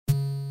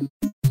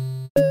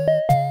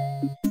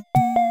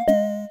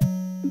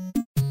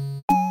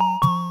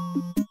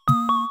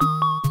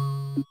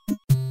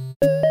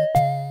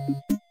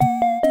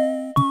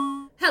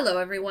Hello,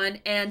 everyone,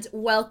 and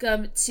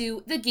welcome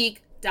to the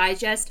Geek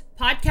Digest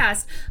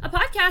podcast, a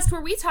podcast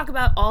where we talk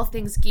about all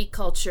things geek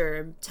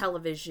culture,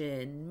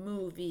 television,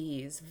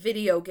 movies,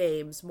 video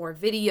games, more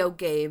video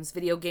games,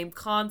 video game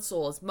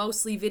consoles,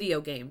 mostly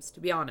video games, to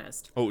be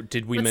honest. Oh,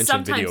 did we but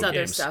mention video games? Sometimes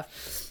other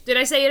stuff. Did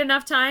I say it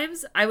enough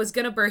times? I was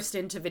going to burst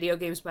into video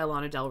games by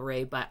Lana Del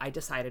Rey, but I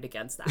decided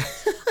against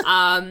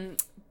that.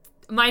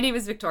 My name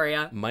is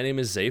Victoria. My name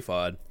is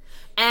Zaphod.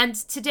 And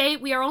today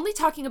we are only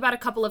talking about a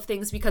couple of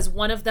things because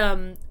one of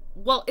them,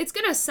 well, it's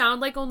going to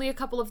sound like only a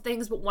couple of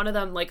things, but one of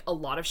them, like, a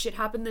lot of shit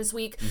happened this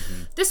week.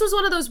 Mm-hmm. This was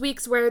one of those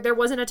weeks where there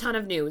wasn't a ton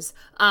of news,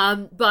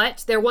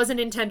 but there was a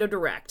Nintendo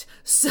Direct.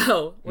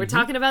 So we're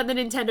talking about the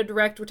Nintendo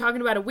Direct. We're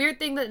talking about a weird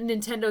thing that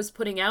Nintendo's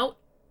putting out,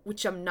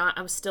 which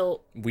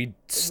we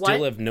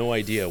still have no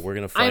idea. We're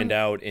going to find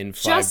out in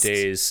 5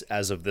 days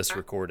as of this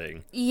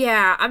recording.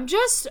 Yeah, I'm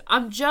just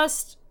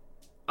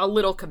a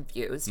little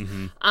confused.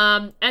 Mm-hmm.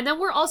 And then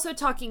we're also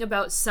talking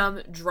about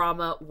some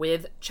drama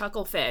with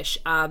Chucklefish.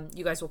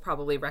 You guys will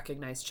probably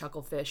recognize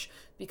Chucklefish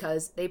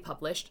because they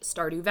published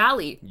Stardew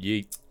Valley.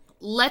 Yeet.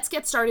 Let's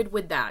get started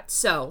with that.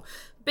 So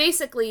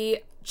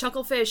basically,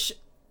 Chucklefish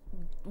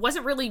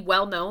wasn't really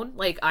well known.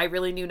 Like, I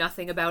really knew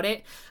nothing about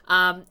it.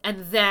 And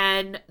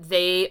then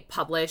they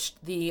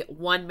published the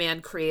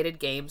one-man created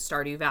game,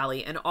 Stardew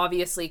Valley. And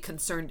obviously,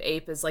 Concerned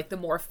Ape is like the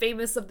more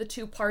famous of the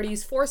two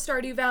parties for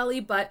Stardew Valley,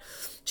 but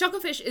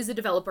Chucklefish is a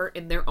developer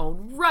in their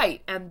own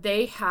right. And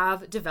they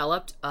have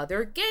developed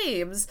other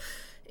games,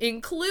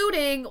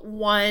 including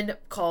one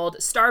called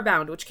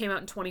Starbound, which came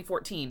out in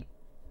 2014.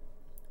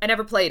 I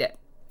never played it.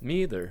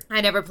 Me either.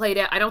 I never played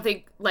it. I don't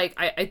think,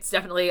 it's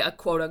definitely a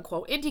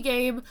quote-unquote indie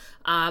game,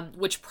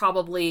 which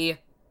probably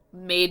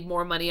made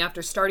more money after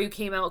Stardew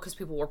came out because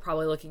people were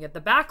probably looking at the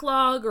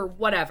backlog or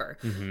whatever.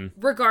 Mm-hmm.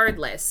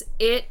 Regardless,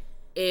 it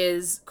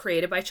is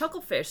created by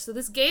Chucklefish. So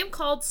this game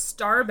called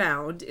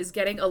Starbound is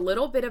getting a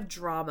little bit of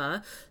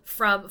drama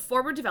from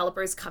former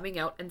developers coming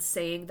out and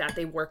saying that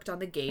they worked on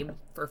the game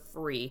for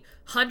free.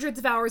 Hundreds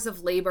of hours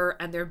of labor,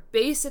 and they're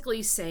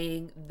basically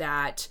saying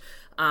that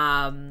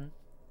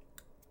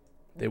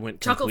they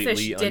went completely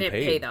Chucklefish unpaid. didn't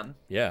pay them.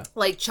 Yeah.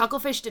 Like,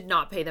 Chucklefish did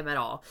not pay them at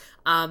all.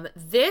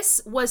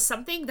 This was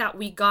something that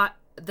we got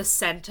the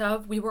scent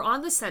of. We were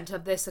on the scent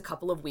of this a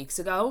couple of weeks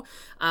ago.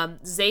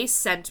 Zay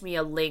sent me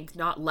a link,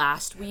 not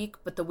last week,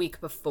 but the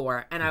week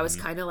before. And I was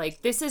kind of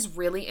like, this is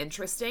really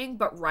interesting,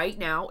 but right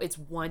now it's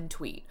one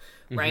tweet,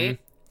 right?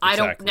 Mm-hmm. I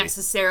don't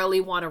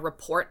necessarily want to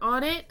report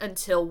on it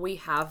until we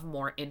have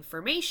more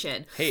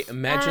information. Hey,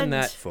 imagine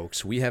that,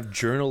 folks. We have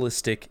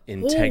journalistic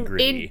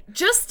integrity.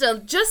 Just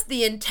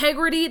the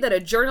integrity that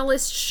a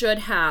journalist should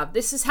have.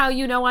 This is how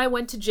you know I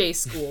went to J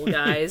school,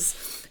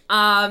 guys.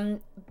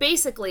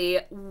 Basically,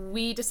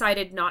 we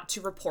decided not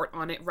to report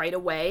on it right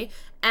away.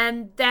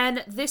 And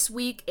then this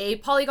week, a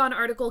Polygon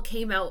article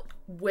came out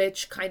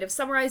which kind of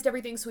summarized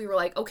everything. So we were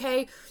like,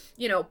 okay,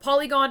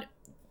 Polygon,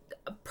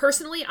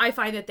 personally, I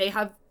find that they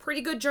have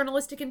pretty good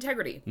journalistic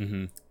integrity.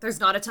 Mm-hmm. There's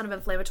not a ton of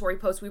inflammatory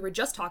posts. We were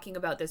just talking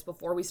about this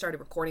before we started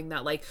recording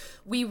that, like,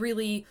 we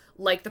really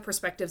like the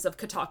perspectives of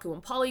Kotaku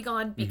and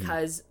Polygon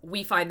because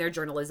we find their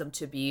journalism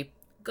to be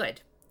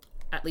good,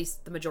 at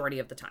least the majority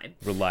of the time.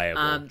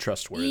 Reliable,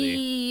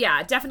 trustworthy.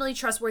 Yeah, definitely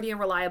trustworthy and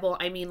reliable.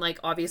 I mean, like,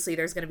 obviously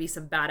there's going to be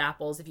some bad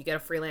apples if you get a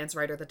freelance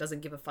writer that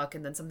doesn't give a fuck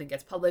and then something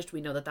gets published.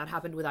 We know that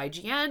happened with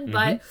IGN,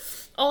 but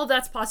all of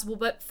that's possible.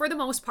 But for the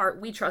most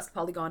part, we trust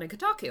Polygon and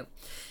Kotaku.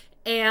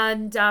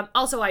 And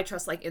also I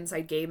trust, like,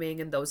 Inside Gaming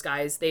and those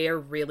guys. They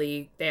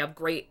have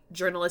great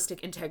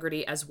journalistic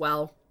integrity as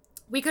well.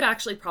 We could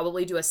actually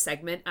probably do a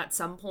segment at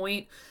some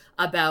point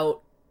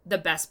about the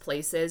best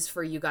places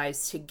for you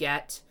guys to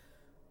get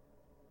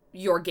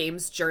your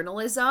game's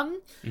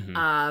journalism,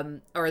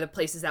 or the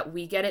places that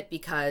we get it,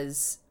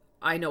 because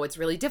I know it's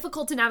really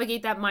difficult to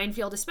navigate that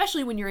minefield,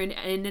 especially when you're in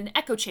an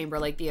echo chamber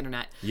like the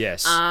internet.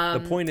 Yes.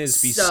 The point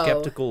is, be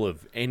skeptical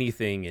of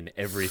anything and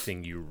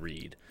everything you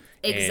read.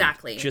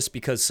 Exactly. And just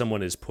because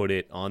someone has put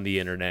it on the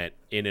internet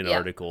in an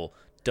article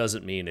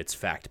doesn't mean it's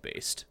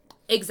fact-based.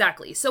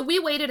 Exactly. So we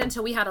waited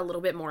until we had a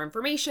little bit more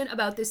information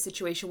about this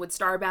situation with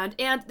Starbound,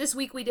 and this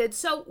week we did,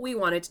 so we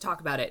wanted to talk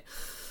about it.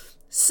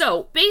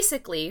 So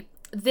basically,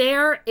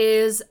 there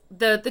is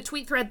the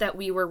tweet thread that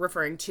we were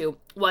referring to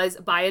was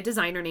by a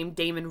designer named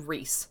Damon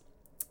Reese.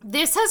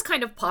 This has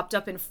kind of popped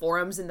up in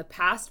forums in the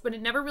past, but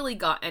it never really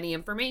got any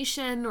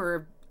information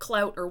or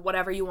clout or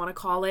whatever you want to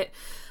call it.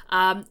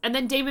 And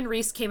then Damon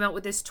Reese came out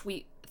with this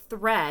tweet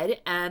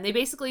thread, and they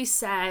basically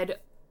said,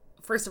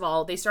 first of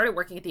all, they started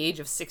working at the age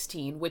of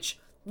 16, which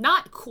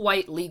not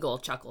quite legal,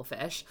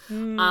 Chucklefish.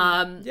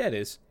 Yeah, it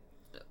is.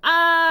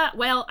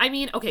 Well, I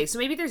mean, okay, so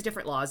maybe there's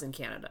different laws in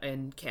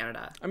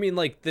Canada. I mean,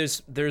 like,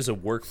 there's a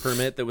work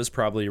permit that was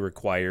probably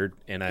required,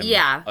 and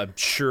I'm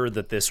sure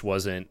that this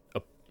wasn't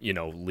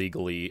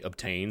legally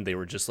obtained. They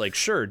were just like,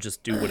 sure,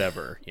 just do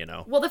whatever,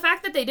 Well, the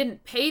fact that they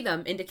didn't pay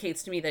them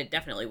indicates to me that it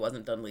definitely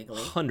wasn't done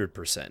legally.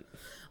 100%.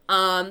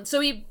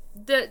 So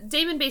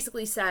Damon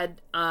basically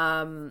said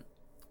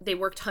they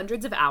worked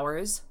hundreds of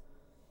hours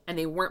and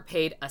they weren't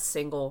paid a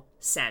single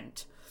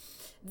cent.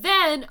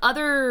 Then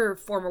other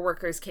former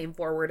workers came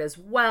forward as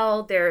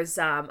well. There's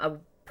a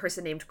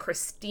person named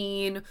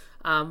Christine,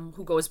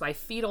 who goes by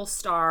Fetal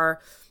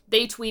Star.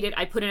 They tweeted,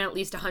 I put in at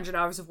least 100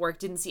 hours of work,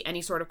 didn't see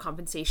any sort of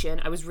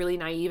compensation. I was really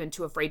naive and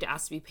too afraid to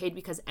ask to be paid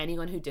because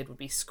anyone who did would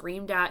be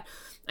screamed at.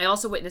 I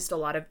also witnessed a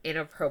lot of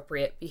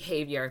inappropriate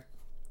behavior.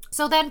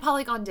 So then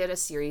Polygon did a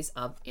series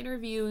of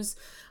interviews,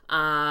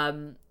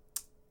 and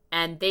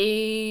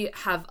they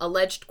have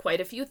alleged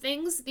quite a few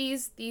things,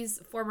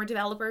 these former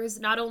developers.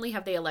 Not only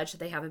have they alleged that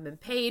they haven't been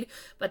paid,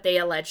 but they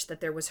alleged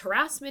that there was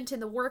harassment in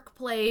the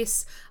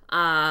workplace.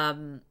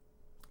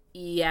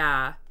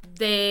 Yeah,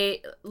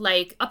 they,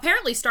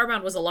 apparently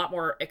Starbound was a lot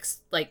more,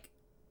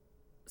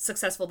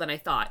 successful than I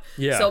thought.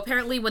 Yeah. So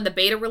apparently when the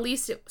beta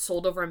released, it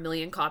sold over 1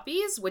 million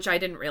copies, which I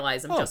didn't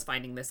realize. I'm just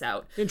finding this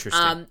out.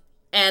 Interesting.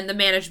 And the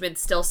management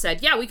still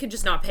said, yeah, we can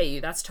just not pay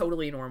you. That's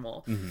totally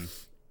normal. Mm-hmm.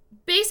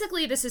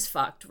 Basically, this is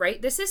fucked,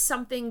 right? This is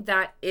something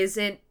that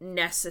isn't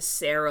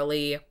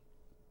necessarily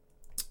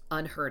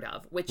unheard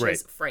of, which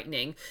is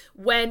frightening.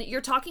 When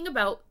you're talking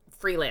about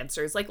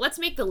freelancers, let's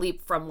make the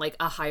leap from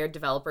a hired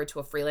developer to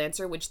a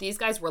freelancer, which these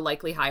guys were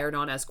likely hired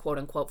on as quote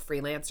unquote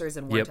freelancers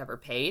and weren't ever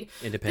paid.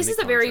 Independent this is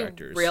a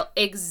contractors. very real,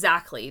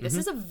 exactly. This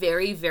is a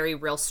very, very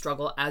real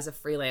struggle as a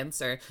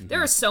freelancer. There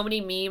are so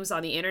many memes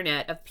on the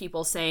internet of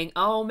people saying,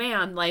 oh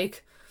man,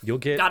 you'll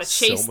get gotta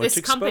chase so much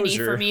this company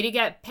exposure for me to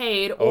get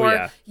paid. Oh,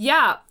 Or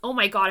oh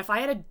my god, if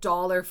I had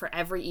 $1 for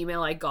every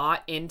email I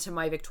got into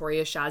my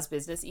Victoria Shaz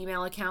business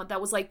email account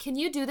that was like, can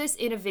you do this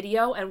in a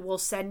video and we'll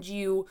send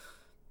you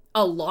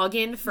a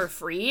login for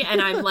free?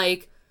 And I'm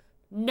like,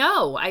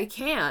 no, I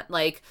can't.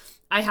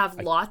 I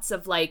have lots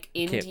of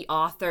indie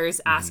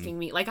authors asking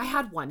me. I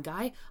had one,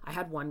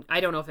 I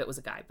don't know if it was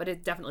a guy, but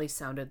it definitely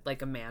sounded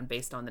like a man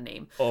based on the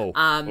name. Oh,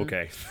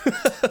 okay.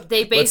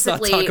 They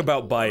basically, let's not talk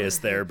about bias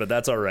there, but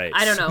that's all right.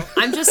 I don't know.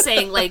 I'm just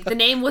saying, the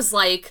name was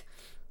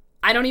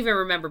I don't even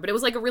remember, but it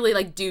was a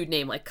really dude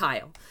name, like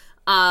Kyle.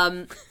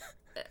 I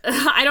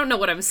don't know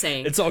what I'm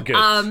saying. It's all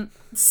good.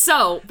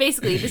 So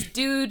basically this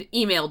dude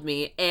emailed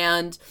me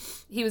and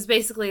he was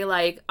basically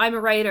like, I'm a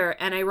writer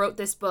and I wrote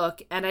this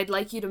book and I'd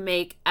like you to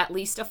make at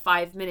least a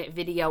 5-minute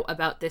video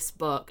about this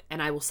book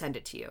and I will send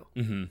it to you.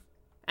 Mm-hmm.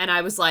 And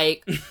I was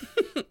like,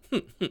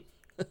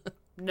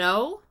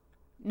 no,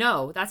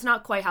 that's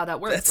not quite how that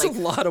works. That's a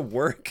lot of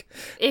work.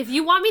 If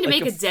you want me to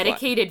make a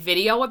dedicated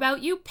video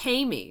about you,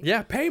 pay me.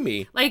 Yeah, pay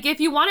me. If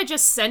you want to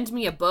just send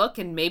me a book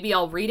and maybe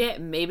I'll read it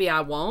and maybe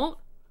I won't,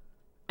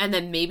 and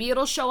then maybe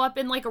it'll show up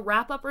in a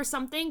wrap-up or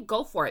something,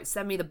 go for it.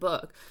 Send me the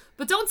book.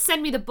 But don't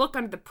send me the book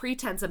under the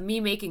pretense of me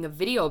making a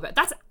video about it.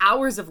 That's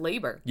hours of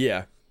labor.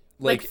 Yeah.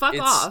 Fuck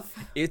off.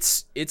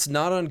 It's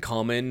not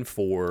uncommon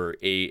for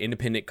a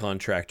independent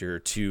contractor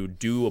to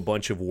do a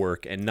bunch of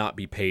work and not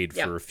be paid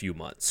for a few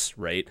months,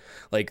 right?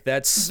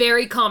 That's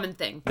very common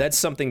thing. That's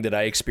something that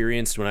I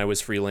experienced when I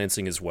was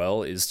freelancing as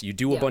well, is you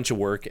do a bunch of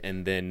work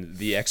and then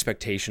the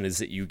expectation is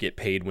that you get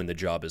paid when the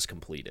job is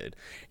completed.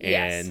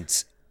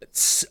 And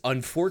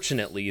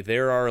unfortunately,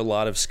 there are a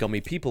lot of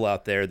scummy people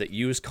out there that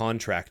use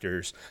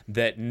contractors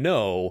that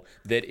know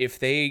that if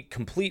they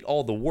complete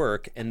all the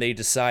work and they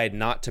decide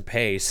not to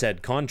pay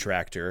said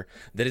contractor,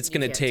 that it's going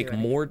to take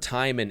more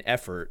time and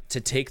effort to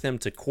take them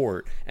to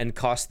court and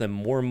cost them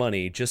more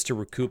money just to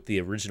recoup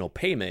the original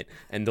payment,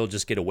 and they'll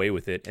just get away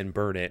with it and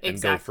burn it and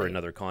go for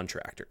another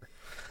contractor.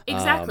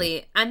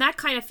 Exactly. And that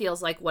kind of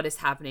feels like what is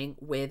happening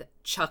with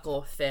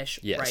Chucklefish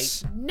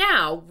right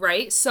now,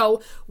 right?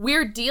 So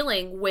we're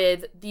dealing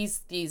with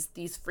these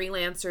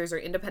freelancers or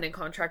independent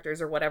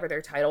contractors or whatever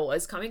their title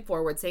was coming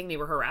forward saying they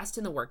were harassed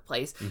in the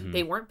workplace. Mm-hmm.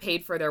 They weren't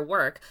paid for their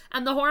work.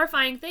 And the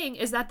horrifying thing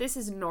is that this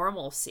is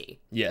normalcy,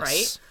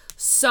 right?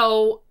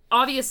 So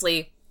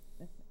obviously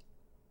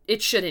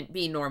it shouldn't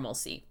be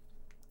normalcy.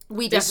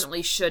 We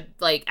definitely should,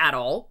 at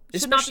all.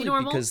 Should not be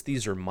normal. Because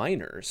these are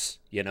minors,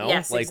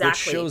 Yes, exactly. Which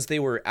shows they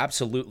were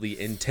absolutely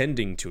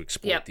intending to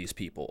exploit these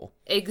people.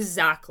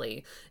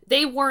 Exactly.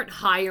 They weren't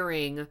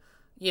hiring,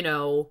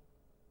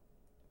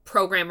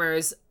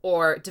 programmers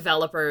or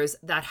developers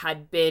that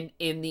had been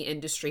in the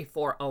industry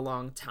for a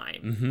long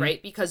time,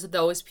 right? Because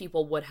those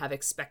people would have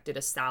expected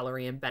a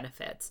salary and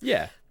benefits.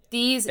 Yeah.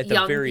 These at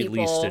young the very people,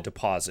 least a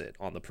deposit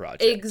on the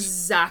project.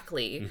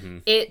 Exactly. Mm-hmm.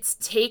 It's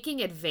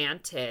taking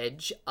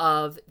advantage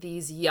of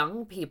these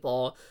young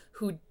people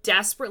who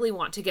desperately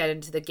want to get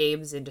into the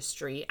games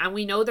industry. And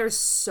we know there's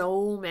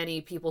so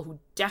many people who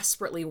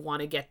desperately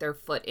want to get their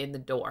foot in the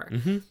door.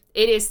 Mm-hmm.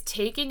 It is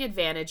taking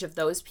advantage of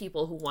those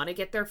people who want to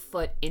get their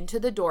foot into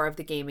the door of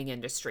the gaming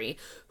industry,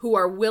 who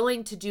are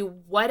willing to do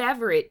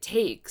whatever it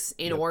takes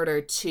in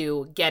order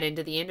to get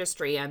into the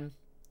industry. And,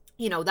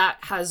 that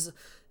has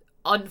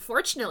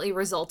unfortunately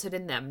resulted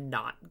in them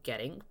not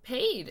getting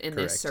paid in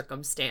this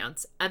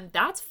circumstance, and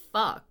that's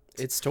fucked.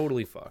 It's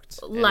totally fucked.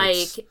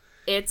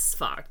 It's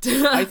fucked.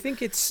 I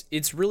think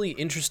it's really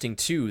interesting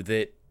too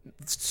that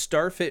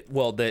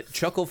that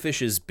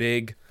Chucklefish's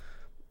big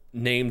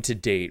name to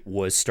date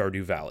was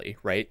Stardew Valley,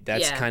 right?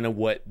 That's kind of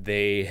what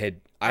they had.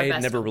 I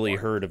had never really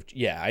heard of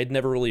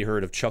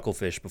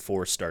Chucklefish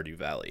before Stardew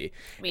Valley.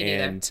 Me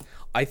neither. And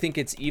I think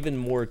it's even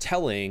more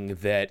telling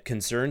that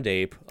Concerned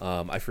Ape,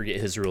 I forget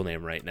his real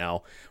name right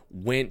now,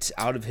 went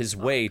out of his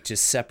way to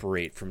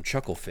separate from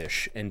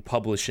Chucklefish and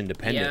publish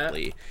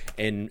independently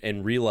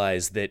and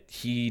realize that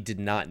he did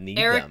not need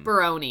them. Eric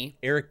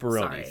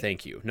Baroni,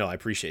 thank you. No, I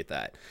appreciate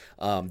that.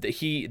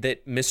 That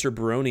Mr.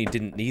 Baroni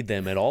didn't need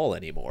them at all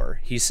anymore.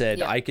 He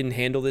said, I can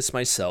handle this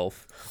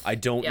myself. I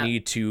don't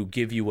need to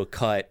give you a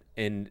cut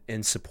and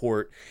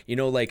support. You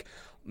know, like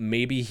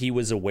maybe he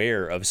was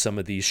aware of some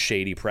of these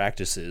shady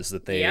practices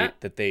that they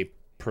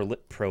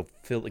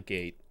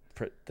proliferate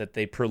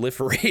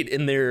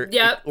in their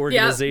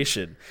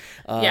organization.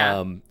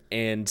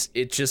 And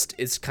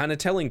it's kind of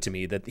telling to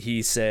me that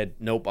he said,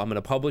 nope, I'm going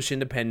to publish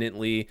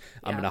independently.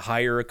 I'm going to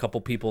hire a couple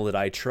people that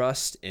I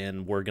trust,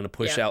 and we're going to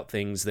push out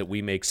things that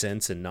we make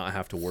sense and not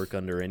have to work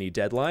under any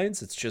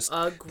deadlines. It's just,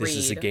 this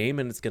is a game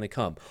and it's going to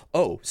come.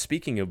 Oh,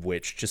 speaking of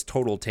which, just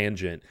total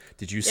tangent.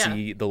 Did you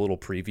see the little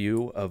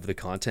preview of the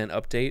content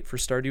update for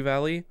Stardew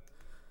Valley?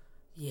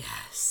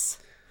 Yes.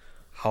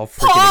 How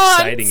freaking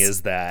exciting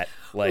is that?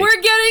 Like,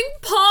 we're getting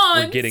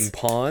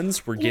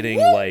ponds. We're getting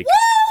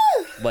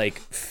like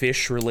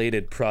fish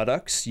related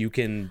products. You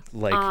can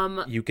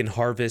you can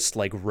harvest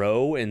like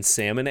roe and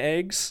salmon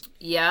eggs.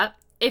 Yeah.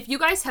 If you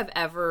guys have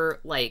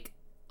ever, like,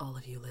 all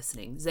of you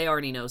listening, Zay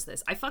already knows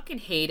this. I fucking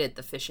hated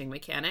the fishing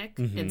mechanic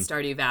in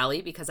Stardew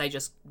Valley because I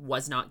just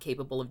was not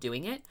capable of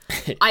doing it.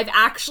 I've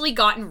actually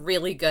gotten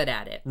really good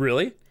at it.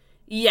 Really?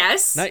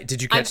 Yes.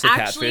 Did you catch the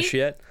catfish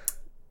yet?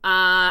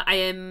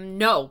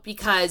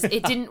 Because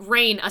it didn't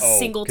rain a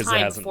single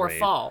time before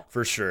fall.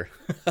 For sure.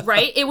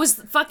 Right? It was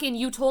fucking,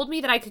 you told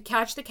me that I could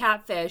catch the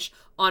catfish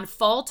on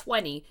fall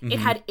 20. It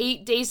had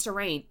 8 days to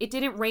rain. It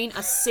didn't rain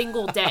a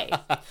single day.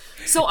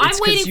 So I'm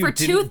waiting for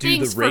two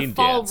things for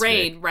fall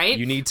rain, right?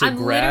 You need to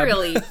grab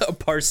a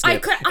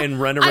parsnip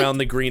and run around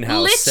the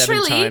greenhouse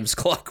 7 times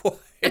clockwise.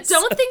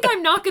 Don't think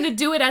I'm not going to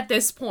do it at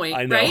this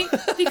point, right?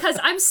 Because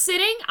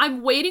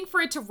I'm waiting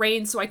for it to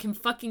rain so I can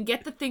fucking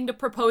get the thing to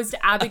propose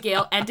to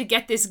Abigail and to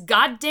get this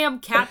goddamn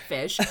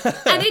catfish.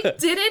 And it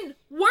didn't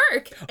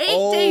work.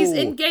 8 days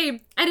in game,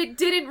 and it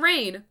didn't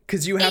rain.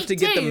 Because you have to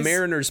get the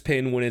mariner's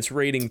pin when it's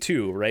raining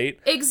too, right?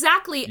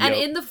 Exactly. Yep. And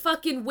in the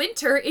fucking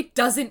winter, it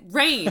doesn't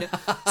rain.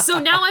 So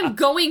now I'm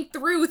going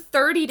through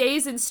 30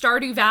 days in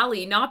Stardew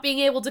Valley, not being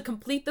able to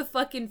complete the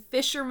fucking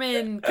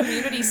fisherman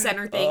community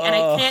center thing, and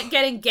I can't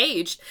get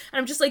engaged. And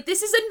I'm just like,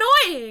 this is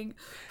annoying.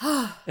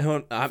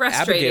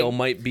 Abigail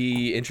might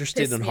be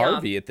interested in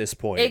Harvey at this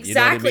point. Exactly. You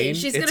know what I mean?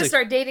 She's going to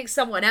start dating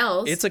someone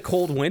else. It's a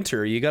cold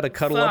winter. You got to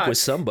cuddle up with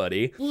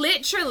somebody.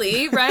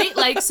 Literally, right?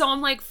 Like, so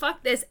I'm like,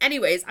 fuck this.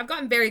 Anyways, I've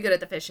gotten very good at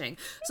the fishing.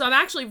 So I'm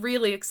actually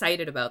really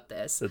excited about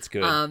this. That's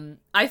good.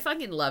 I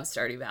fucking love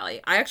Stardew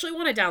Valley. I actually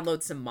want to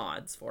download some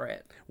mods for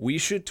it. We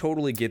should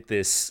totally get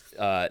this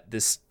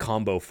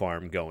combo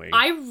farm going.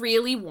 I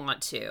really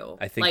want to.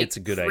 I think it's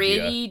a good idea.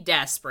 Pretty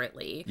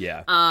desperately.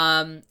 Yeah.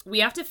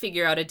 We have to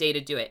figure out a day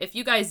to do it. If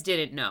you guys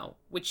didn't know,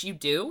 which you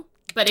do,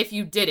 but if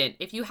you didn't,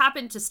 if you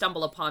happen to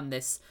stumble upon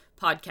this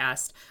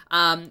podcast,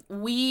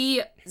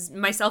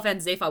 myself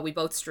and Zepha, we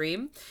both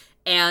stream,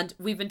 and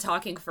we've been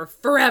talking for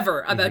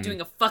forever about doing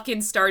a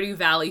fucking Stardew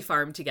Valley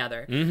farm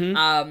together.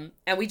 And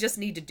we just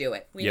need to do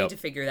it. We need to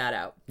figure that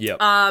out.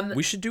 Yep.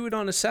 We should do it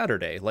on a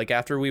Saturday, like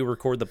after we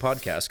record the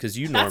podcast, because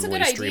you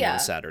normally stream on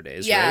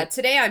Saturdays, right? Yeah,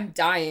 today I'm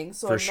dying,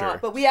 so I'm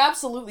not. But we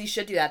absolutely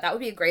should do that. That would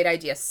be a great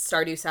idea.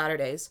 Stardew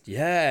Saturdays.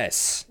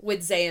 Yes.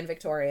 With Zay and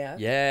Victoria.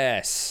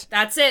 Yes.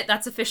 That's it.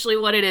 That's officially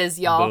what it is,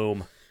 y'all.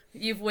 Boom.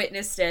 You've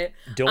witnessed it.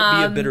 Don't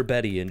be a bitter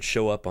Betty and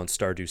show up on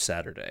Stardew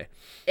Saturday.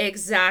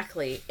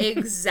 Exactly. So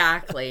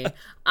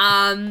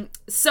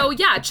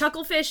yeah,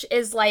 Chucklefish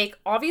is like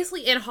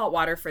obviously in hot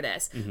water for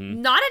this.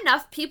 Not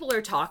enough people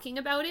are talking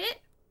about it.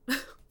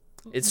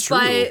 It's true.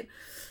 But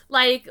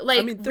like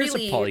I mean, there's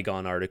really, a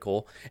Polygon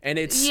article, and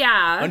it's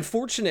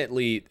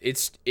unfortunately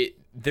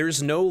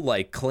there's no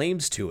like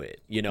claims to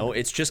it. You know,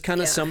 it's just kind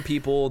of some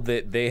people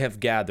that they have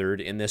gathered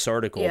in this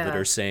article that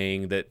are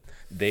saying that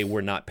they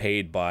were not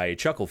paid by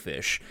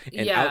Chucklefish,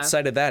 and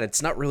outside of that,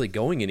 it's not really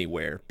going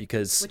anywhere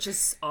which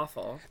is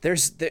awful.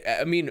 Because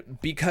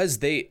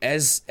they,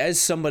 as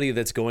somebody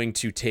that's going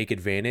to take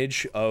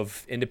advantage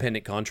of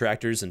independent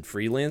contractors and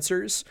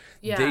freelancers,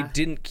 they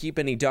didn't keep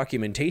any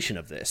documentation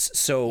of this,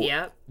 so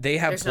they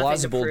have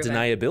plausible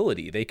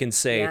deniability. They can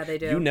say,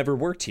 "You never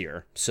worked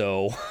here,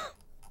 so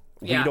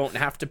we don't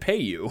have to pay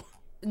you."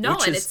 No,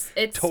 which and is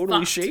it's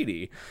totally fucked.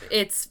 shady.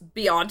 It's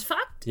beyond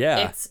fucked.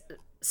 Yeah, it's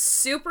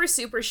super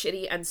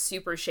shitty and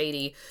super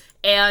shady,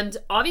 and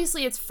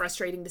obviously it's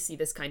frustrating to see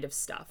this kind of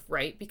stuff,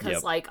 right?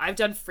 Because like I've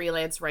done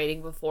freelance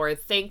writing before.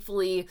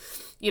 Thankfully,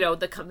 you know,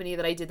 the company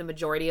that I did the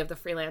majority of the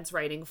freelance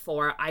writing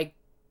for,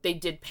 they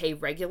did pay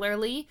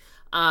regularly,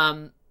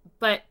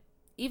 but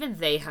even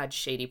they had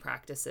shady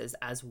practices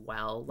as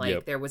well.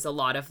 Like there was a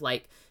lot of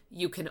like,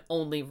 you can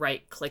only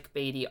write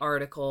clickbaity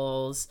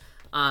articles.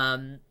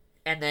 And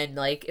then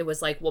like, it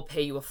was like, we'll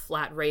pay you a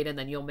flat rate and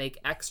then you'll make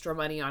extra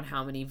money on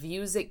how many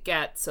views it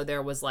gets. So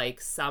there was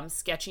like some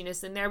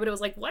sketchiness in there, but it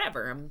was like,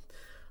 whatever.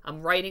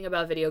 I'm writing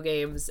about video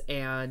games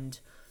and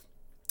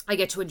I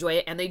get to enjoy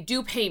it, and they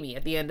do pay me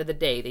at the end of the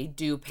day. They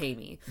do pay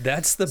me.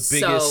 That's the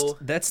biggest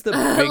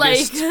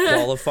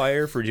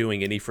qualifier for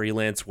doing any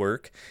freelance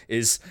work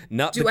is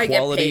not the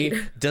quality.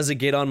 Does it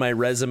get on my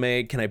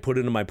resume? Can I put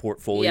it in my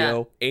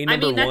portfolio? Yeah.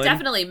 That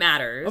definitely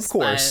matters. Of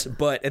course,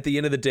 but at the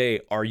end of the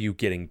day, are you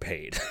getting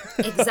paid?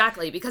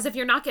 Exactly, because if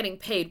you're not getting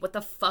paid, what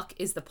the fuck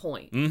is the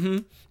point? Mm-hmm.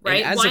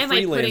 Right? Why am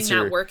I putting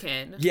that work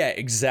in? Yeah,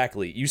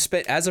 exactly.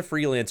 As a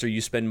freelancer,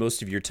 you spend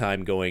most of your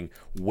time going,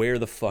 where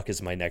the fuck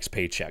is my next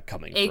paycheck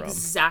coming from?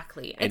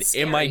 Exactly. And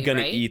scary, am I going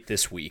to eat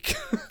this week?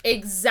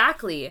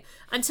 Exactly.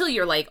 Until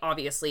you're like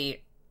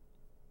obviously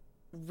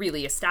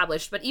really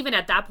established, but even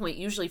at that point,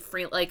 usually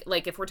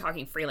like if we're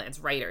talking freelance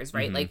writers,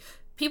 right? Mm-hmm. Like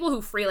people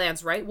who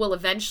freelance write will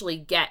eventually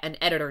get an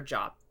editor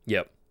job.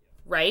 Yep.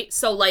 Right?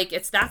 So like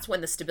that's when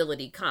the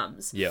stability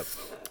comes. Yep.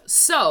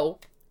 So,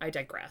 I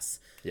digress.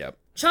 Yep.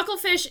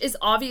 Chucklefish is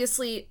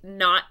obviously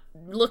not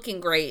looking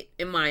great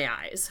in my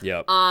eyes.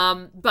 Yep.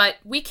 But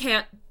we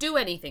can't do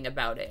anything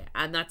about it,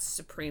 and that's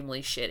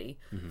supremely shitty.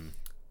 Mm-hmm.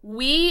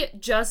 We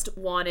just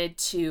wanted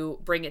to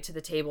bring it to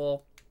the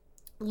table.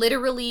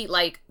 Literally,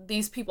 like,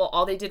 these people,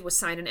 all they did was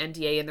sign an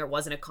NDA and there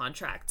wasn't a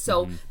contract.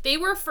 So they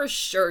were for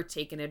sure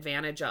taken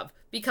advantage of,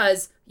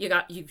 because you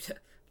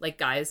like,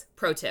 guys,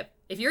 pro tip.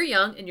 If you're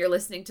young and you're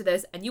listening to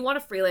this and you want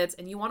to freelance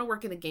and you want to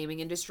work in the gaming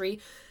industry,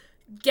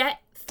 get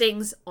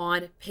things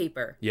on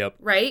paper. Yep.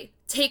 Right?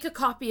 Take a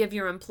copy of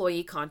your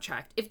employee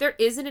contract. If there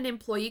isn't an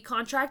employee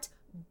contract,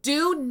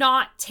 do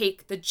not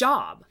take the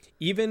job.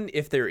 Even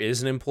if there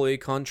is an employee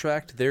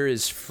contract, there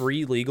is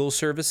free legal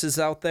services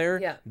out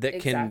there that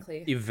can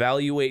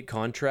evaluate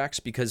contracts,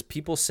 because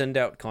people send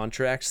out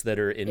contracts that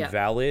are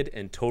invalid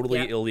and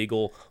totally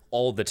illegal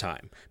all the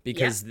time,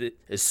 because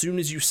as soon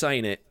as you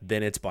sign it,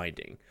 then it's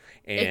binding.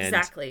 And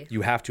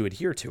you have to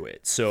adhere to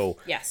it. So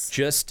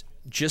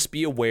just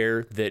be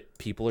aware that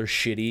people are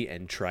shitty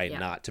and try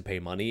not to pay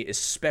money,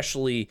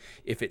 especially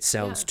if it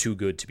sounds too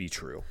good to be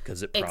true,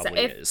 because it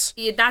probably is.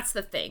 That's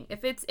the thing.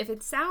 If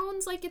it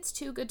sounds like it's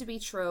too good to be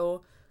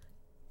true,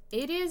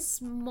 it is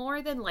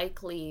more than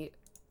likely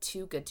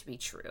too good to be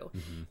true.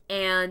 Mm-hmm.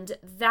 And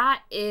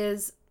that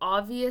is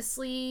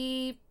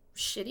obviously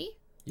shitty.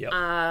 Yep.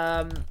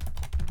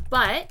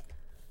 But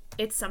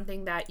it's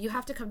something that you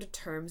have to come to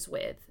terms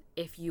with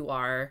if you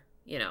are,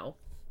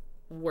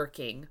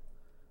 working.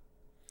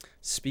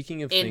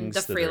 Speaking of in things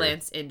the that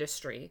freelance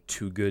industry,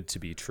 too good to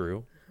be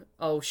true.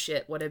 Oh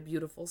shit! What a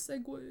beautiful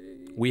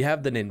segue. We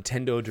have the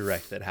Nintendo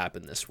Direct that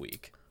happened this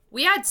week.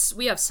 We have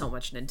so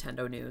much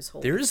Nintendo news.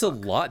 There's a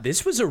lot.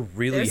 This was a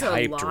really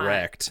hyped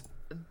Direct.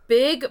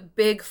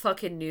 Big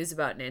fucking news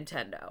about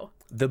Nintendo.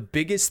 The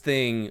biggest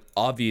thing,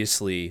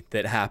 obviously,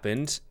 that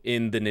happened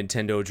in the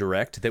Nintendo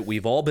Direct that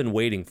we've all been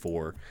waiting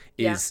for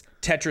is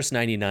Tetris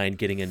 99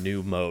 getting a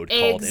new mode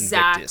called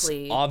Invictus.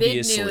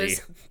 Obviously, big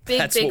news.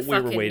 That's what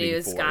we were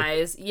waiting for,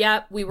 guys.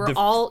 Yep, we were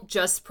all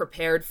just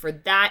prepared for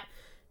that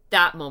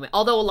moment.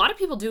 Although a lot of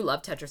people do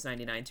love Tetris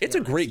 99 too. It's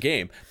a great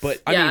game,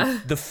 but I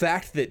mean, the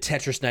fact that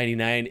Tetris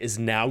 99 is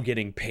now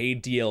getting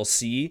paid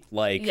DLC,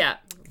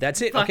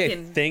 that's it. Okay,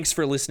 thanks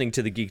for listening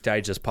to the Geek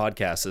Digest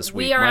podcast this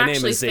week. My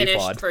name is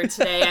Zaphod. Finished for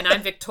today, and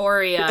I'm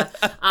Victoria.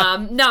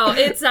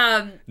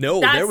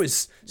 There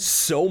was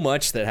so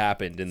much that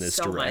happened in this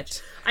Direct.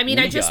 Much. I mean,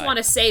 I just want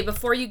to say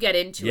before you get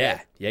into it.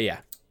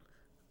 Yeah.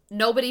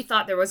 Nobody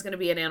thought there was going to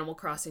be an Animal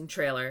Crossing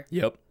trailer.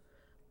 Yep.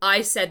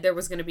 I said there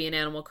was going to be an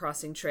Animal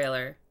Crossing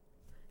trailer.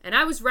 And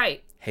I was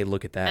right. Hey,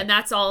 look at that. And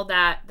that's all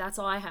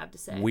I have to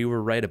say. We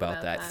were right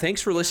about that.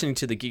 Thanks for listening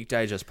to the Geek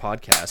Digest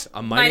podcast.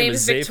 My name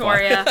is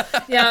Victoria.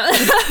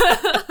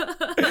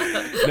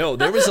 No,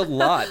 there was a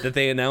lot that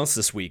they announced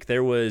this week.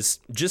 There was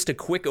just a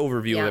quick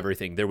overview of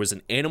everything. There was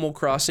an Animal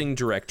Crossing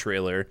Direct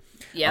trailer.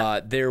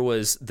 There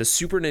was the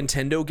Super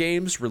Nintendo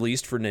games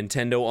released for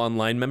Nintendo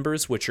Online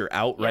members, which are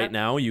out right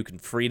now. You can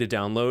free to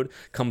download.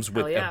 Comes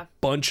with a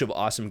bunch of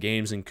awesome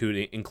games,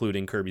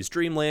 including Kirby's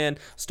Dream Land,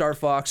 Star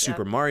Fox,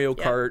 Super Mario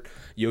Kart,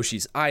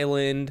 Yoshi's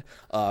Island,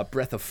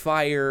 Breath of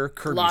Fire,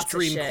 Kirby's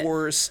Dream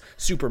Course,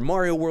 Super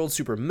Mario World,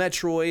 Super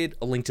Metroid,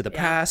 A Link to the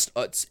Past,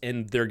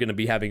 and they're going to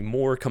be having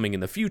more coming in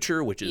the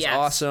future, which is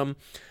awesome.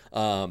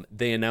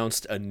 They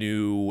announced a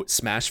new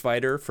Smash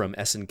fighter from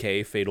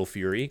SNK Fatal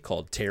Fury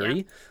called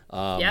Terry.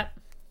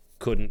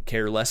 Couldn't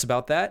care less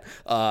about that.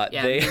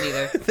 Me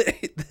neither.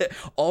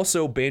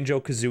 Also,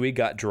 Banjo-Kazooie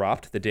got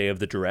dropped the day of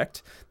the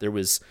Direct. There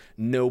was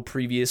no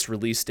previous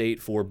release date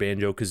for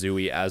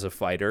Banjo-Kazooie as a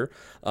fighter.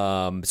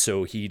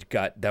 So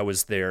that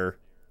was their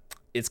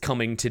it's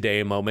coming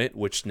today moment,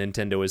 which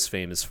Nintendo is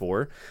famous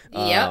for.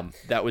 Yep.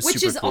 That was which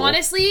super is cool.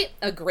 Honestly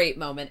a great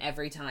moment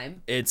every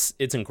time. It's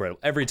incredible.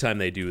 Every time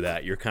they do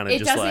that, you're kind of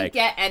just doesn't like,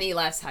 get any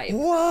less hype.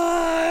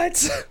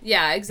 What?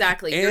 Yeah,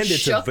 exactly. And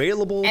it's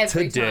available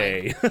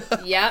today.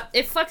 Yep.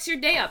 It fucks your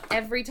day up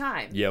every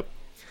time. Yep.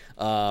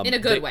 In a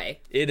good way.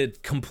 In a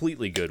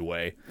completely good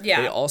way.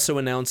 Yeah. They also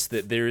announced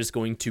that there is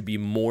going to be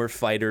more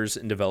fighters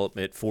in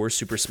development for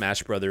Super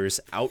Smash Brothers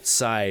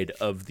outside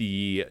of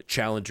the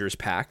Challengers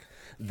Pack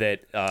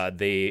that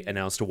they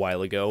announced a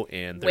while ago.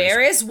 And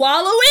where is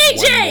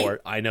Waluigi? One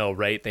more. I know,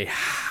 right? They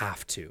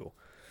have to.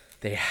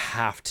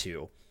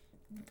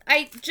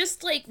 I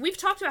just, like, we've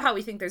talked about how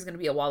we think there's going to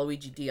be a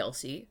Waluigi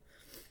DLC,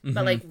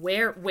 but, like,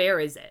 where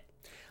is it?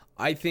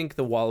 I think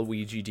the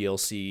Waluigi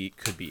DLC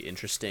could be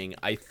interesting.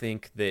 I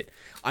think that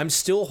I'm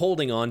still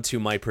holding on to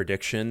my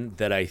prediction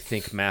that I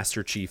think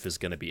Master Chief is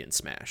going to be in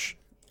Smash.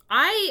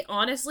 I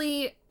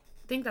honestly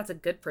think that's a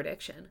good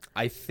prediction.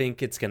 I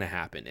think it's going to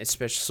happen,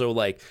 especially so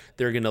like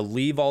they're going to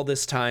leave all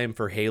this time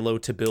for Halo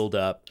to build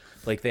up.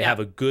 Like they have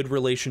a good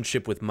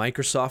relationship with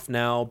Microsoft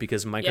now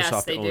because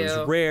Microsoft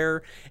owns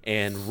Rare,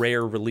 and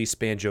Rare released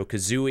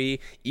Banjo-Kazooie.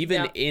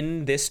 Even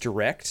in this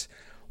direct,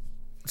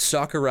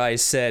 Sakurai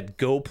said,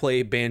 go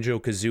play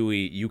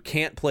Banjo-Kazooie. You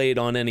can't play it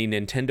on any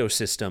Nintendo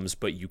systems,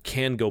 but you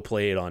can go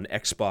play it on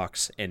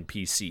Xbox and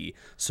PC.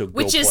 So go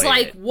play it. Which is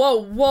like,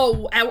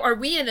 whoa, are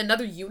we in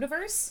another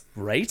universe?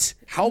 Right?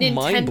 How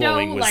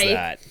mind-blowing was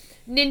that?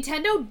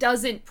 Nintendo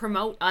doesn't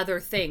promote other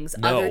things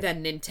other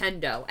than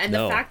Nintendo. And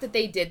the fact that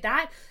they did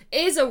that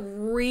is a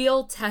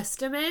real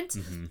testament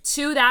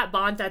to that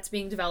bond that's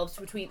being developed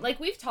between, like,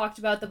 we've talked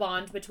about the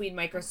bond between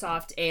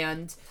Microsoft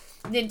and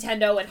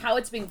Nintendo and how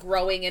it's been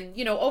growing, and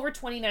you know, over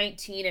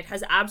 2019 it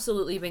has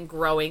absolutely been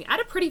growing at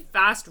a pretty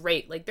fast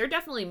rate. Like they're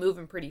definitely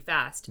moving pretty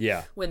fast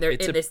when they're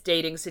in this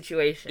dating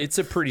situation. It's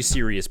a pretty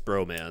serious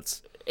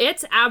bromance.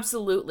 It's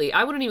absolutely,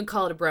 I wouldn't even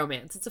call it a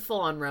bromance. It's a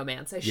full-on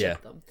romance. I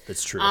ship them.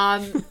 That's true.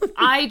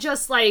 I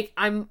just like,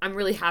 I'm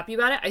really happy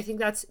about it. I think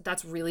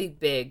that's really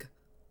big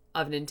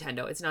of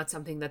Nintendo. It's not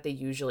something that they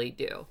usually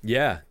do.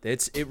 Yeah,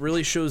 it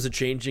really shows a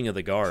changing of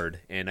the guard,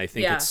 and I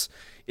think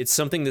it's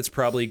something that's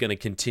probably going to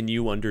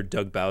continue under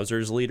Doug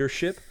Bowser's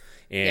leadership,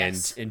 and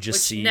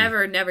just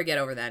never get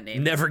over that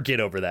name. Never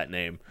get over that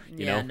name.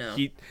 You know, no.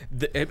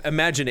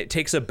 Imagine it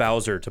takes a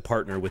Bowser to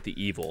partner with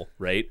the evil,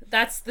 right?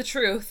 That's the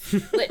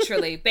truth,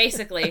 literally,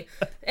 basically.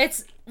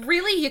 It's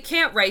really, you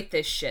can't write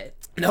this shit.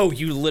 No,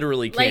 you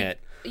literally can't.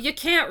 Like, you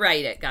can't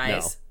write it,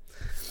 guys.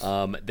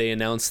 No. They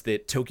announced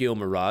that Tokyo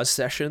Mirage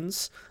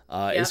Sessions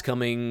is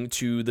coming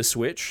to the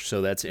Switch,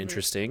 so that's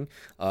interesting.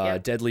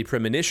 Deadly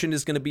Premonition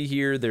is going to be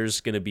here.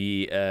 There's going to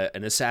be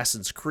an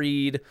Assassin's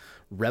Creed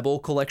Rebel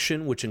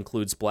collection, which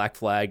includes Black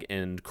Flag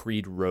and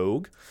Creed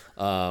Rogue.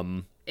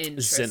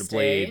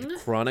 Xenoblade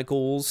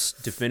Chronicles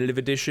Definitive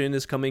Edition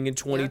is coming in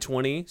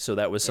 2020, so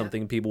that was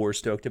something people were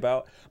stoked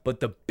about. But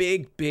the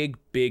big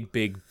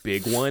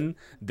one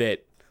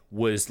that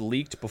was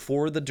leaked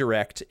before the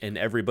Direct, and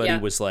everybody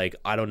was like,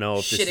 I don't know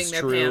if this is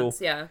true.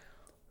 Pants,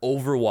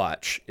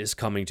 Overwatch is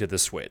coming to the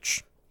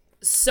Switch.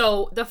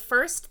 So the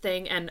first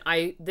thing, and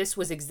this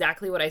was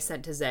exactly what I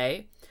sent to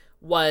Zay,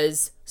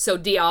 was, so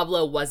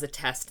Diablo was a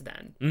test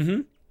then.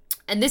 Mm-hmm.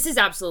 And this is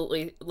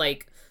absolutely,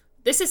 like,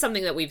 this is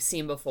something that we've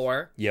seen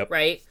before. Yep.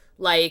 Right?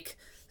 Like,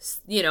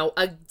 you know,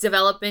 a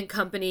development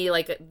company,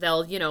 like,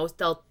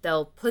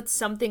 they'll put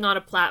something on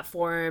a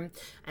platform,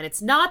 and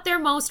it's not their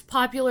most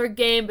popular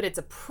game, but it's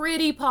a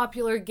pretty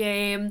popular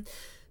game,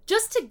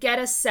 just to get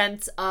a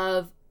sense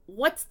of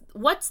what's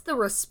the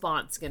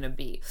response gonna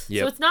be.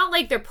 So it's not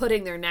like they're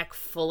putting their neck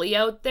fully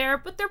out there,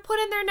 but they're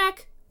putting their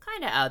neck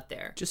kind of out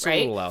there. Just a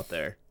little out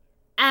there.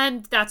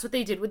 And that's what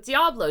they did with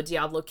Diablo.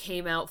 Diablo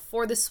came out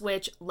for the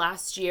Switch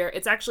last year.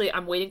 It's actually,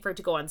 I'm waiting for it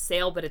to go on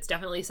sale, but it's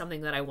definitely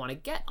something that I want to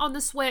get on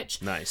the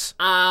Switch. Nice.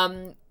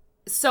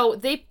 So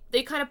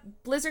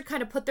Blizzard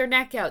kind of put their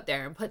neck out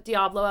there and put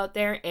Diablo out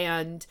there,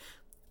 and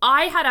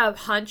I had a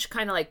hunch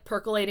kind of like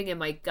percolating in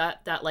my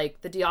gut that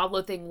like the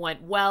Diablo thing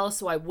went well,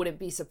 so I wouldn't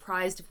be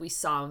surprised if we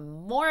saw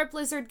more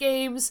Blizzard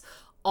games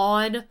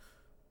on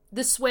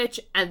the Switch,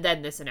 and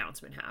then this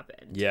announcement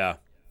happened. Yeah.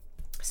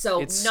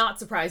 So not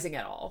surprising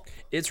at all.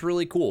 It's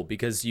really cool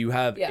because you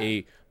have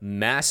a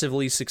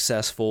massively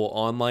successful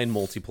online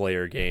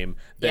multiplayer game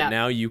that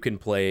now you can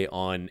play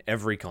on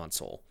every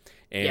console.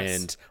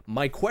 And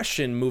my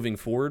question moving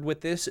forward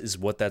with this is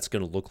what that's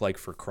going to look like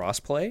for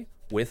crossplay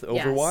with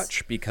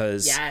Overwatch,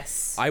 because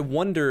I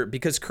wonder,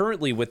 because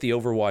currently with the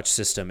Overwatch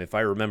system, if I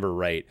remember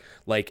right,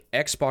 like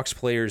Xbox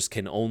players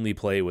can only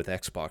play with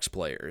Xbox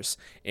players,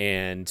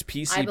 and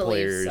PC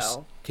players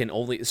can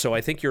only, so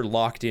I think you're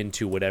locked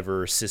into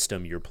whatever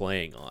system you're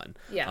playing on.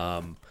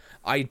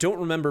 I don't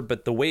remember,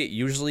 but the way it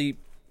usually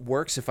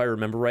works, if I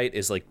remember right,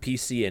 is like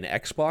PC and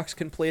Xbox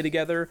can play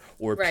together,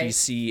 or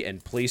PC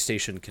and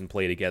PlayStation can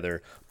play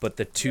together, but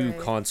the two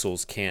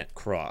consoles can't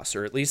cross,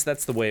 or at least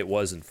that's the way it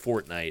was in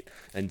Fortnite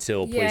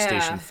until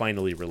PlayStation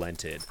finally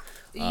relented.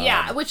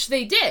 Which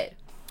they did.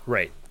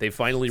 Right. They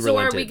finally so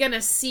relented. are we going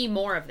to see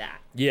more of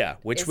that? Yeah,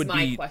 which would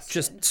be question.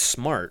 just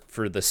smart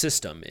for the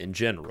system in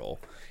general.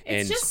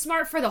 It's just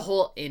smart for the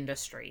whole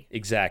industry.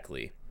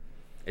 Exactly.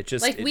 It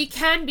just like we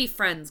can be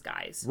friends,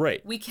 guys.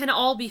 Right. We can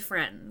all be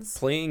friends.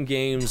 Playing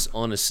games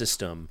on a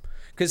system,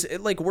 because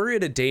like we're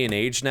at a day and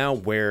age now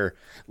where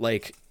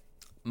like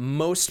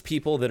most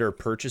people that are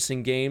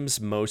purchasing games,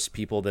 most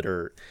people that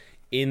are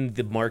in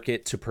the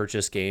market to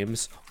purchase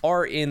games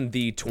are in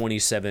the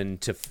 27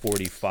 to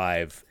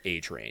 45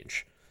 age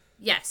range.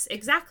 Yes,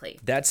 exactly.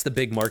 That's the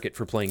big market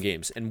for playing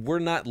games. And we're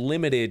not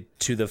limited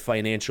to the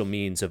financial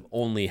means of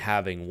only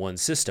having one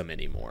system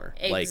anymore.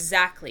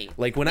 Exactly.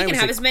 Like when we I was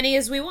can have as many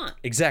as we want.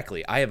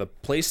 Exactly. I have a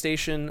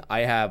PlayStation, I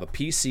have a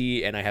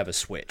PC, and I have a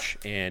Switch.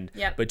 And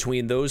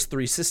between those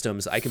three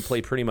systems, I can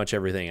play pretty much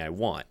everything I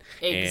want.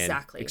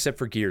 Exactly. Except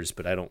for Gears,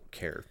 but I don't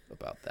care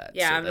about that.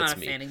 Yeah, so I'm not a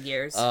me. fan of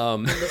Gears.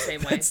 I'm the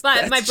same way. But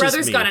that's my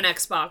brother's me. got an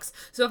Xbox.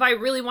 So if I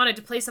really wanted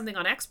to play something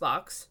on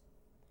Xbox,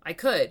 I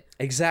could.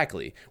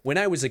 Exactly. When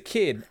I was a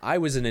kid, I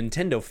was a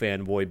Nintendo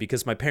fanboy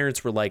because my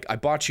parents were like, I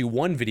bought you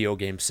one video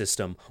game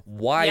system.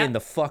 Why in the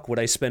fuck would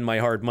I spend my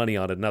hard money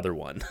on another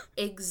one?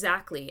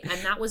 Exactly.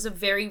 And that was a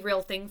very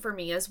real thing for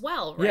me as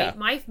well, right?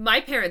 Yeah.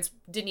 My parents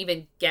didn't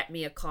even get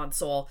me a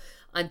console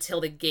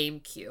until the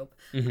GameCube.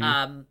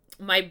 Mm-hmm.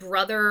 My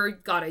brother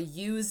got a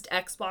used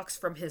Xbox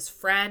from his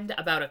friend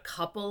about a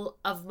couple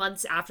of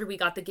months after we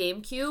got the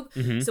GameCube.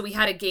 Mm-hmm. So we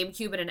had a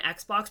GameCube and an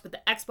Xbox, but the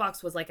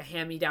Xbox was like a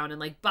hand-me-down. And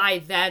like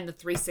by then, the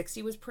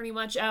 360 was pretty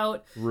much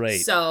out. Right.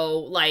 So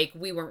like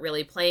we weren't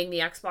really playing the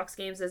Xbox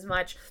games as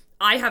much.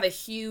 I have a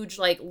huge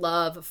like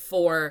love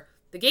for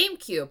the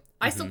GameCube.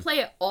 I still play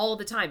it all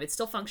the time. It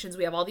still functions.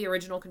 We have all the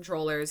original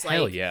controllers.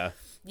 Hell yeah.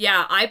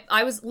 Yeah,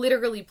 I was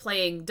literally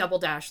playing Double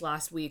Dash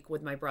last week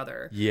with my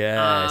brother.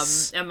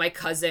 Yes. And my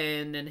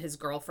cousin and his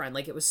girlfriend.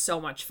 Like, it was so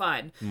much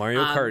fun.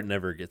 Mario Kart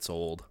never gets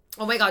old.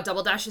 Oh my god,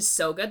 Double Dash is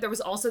so good. There was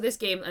also this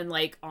game, and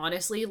like,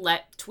 honestly,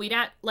 tweet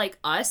at like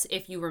us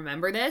if you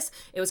remember this.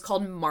 It was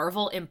called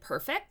Marvel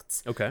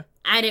Imperfect. Okay.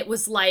 And it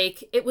was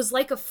like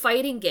a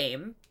fighting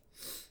game,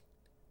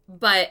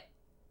 but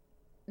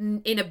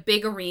in a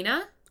big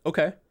arena.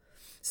 Okay.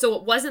 So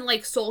it wasn't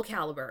like Soul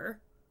Calibur.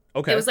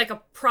 Okay. It was like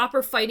a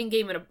proper fighting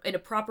game in a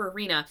proper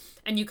arena,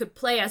 and you could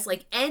play as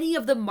like any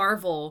of the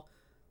Marvel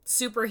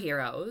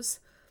superheroes.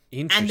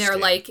 Interesting. And their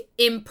like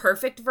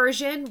imperfect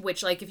version,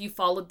 which like if you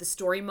followed the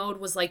story mode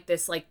was like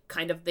this like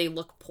kind of they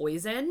look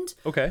poisoned.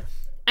 Okay.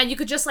 And you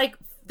could just like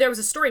there was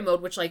a story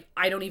mode which like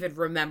I don't even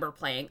remember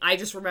playing. I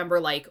just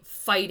remember like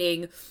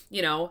fighting,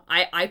 you know.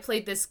 I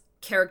played this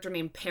character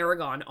named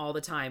Paragon all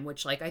the time,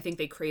 which like I think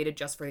they created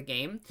just for the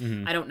game.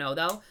 Mm-hmm. I don't know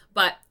though,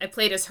 but I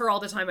played as her all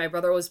the time. My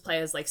brother always play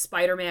as like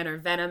Spider-Man or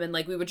Venom, and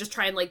like we would just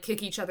try and like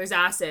kick each other's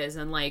asses,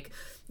 and like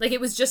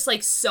it was just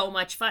like so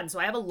much fun. So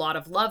I have a lot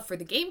of love for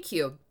the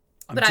GameCube,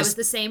 but I was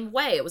the same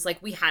way. It was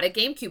like we had a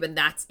GameCube and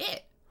that's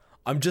it.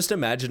 I'm just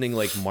imagining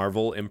like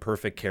Marvel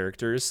imperfect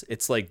characters.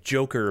 It's like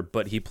Joker,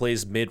 but he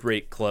plays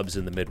mid-rate clubs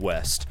in the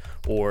Midwest,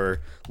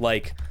 or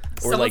like.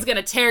 Someone's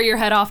gonna tear your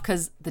head off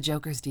because the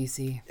Joker's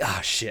DC.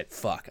 Ah, shit,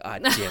 fuck,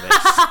 damn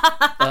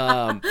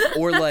it.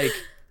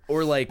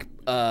 Or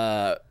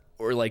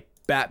like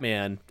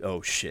Batman.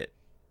 Oh shit,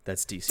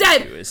 that's DC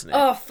Dead. too, isn't it?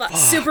 Oh fuck,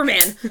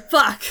 Superman.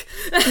 Fuck.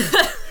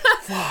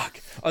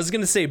 Fuck. I was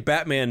gonna say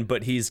Batman,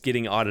 but he's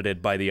getting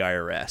audited by the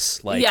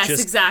IRS. Like, yes,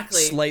 just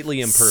exactly. Slightly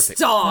imperfect.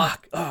 Stop.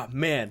 Fuck. Oh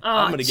man,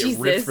 I'm gonna get Jesus.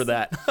 ripped for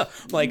that.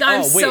 Like,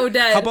 I'm oh wait, so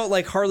dead. how about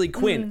like Harley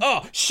Quinn?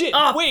 Oh shit.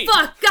 Oh wait.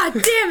 fuck. God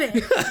damn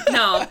it.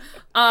 No.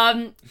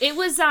 It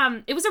was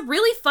a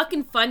really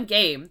fucking fun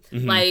game.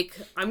 Mm-hmm. Like,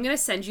 I'm gonna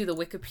send you the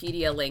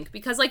Wikipedia link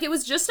because like it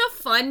was just a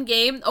fun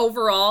game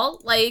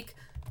overall. Like,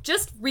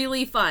 just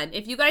really fun.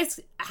 If you guys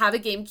have a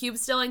GameCube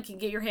still and can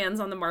get your hands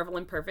on the Marvel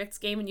Imperfects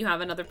game and you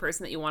have another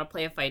person that you want to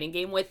play a fighting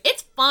game with,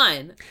 it's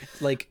fun.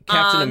 Like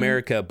Captain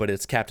America, but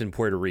it's Captain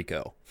Puerto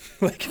Rico.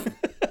 Like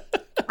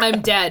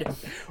I'm dead.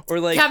 Or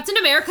like Captain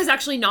America's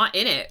actually not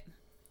in it.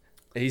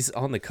 He's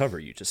on the cover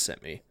you just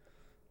sent me.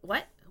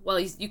 What? Well,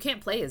 you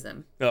can't play as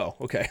him. Oh,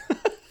 okay.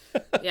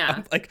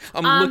 Yeah.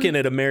 I'm looking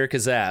at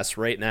America's ass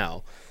right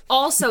now.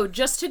 Also,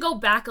 just to go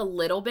back a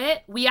little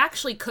bit, we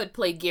actually could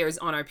play Gears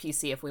on our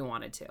PC if we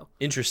wanted to.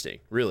 Interesting.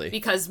 Really?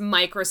 Because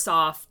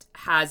Microsoft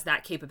has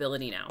that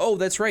capability now. Oh,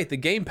 that's right. The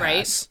Game Pass.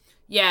 Right?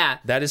 Yeah.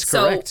 That is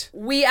correct. So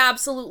we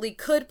absolutely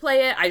could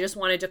play it. I just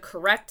wanted to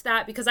correct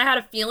that because I had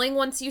a feeling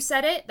once you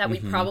said it that we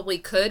probably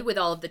could with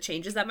all of the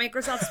changes that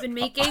Microsoft's been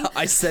making.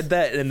 I said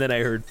that and then I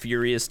heard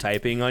furious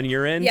typing on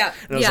your end. Yeah.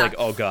 And I was like,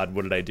 oh God,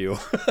 what did I do?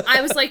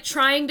 I was like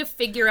trying to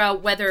figure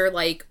out whether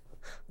like,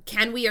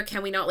 can we or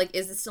can we not? Like,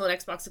 is this still an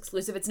Xbox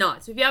exclusive? It's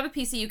not. So if you have a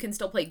PC, you can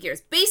still play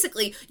Gears.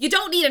 Basically, you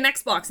don't need an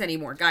Xbox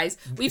anymore, guys.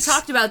 We've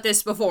talked about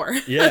this before.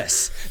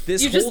 Yes.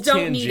 This you whole just don't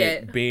tangent need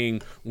it.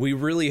 Being, we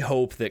really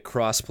hope that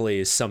crossplay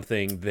is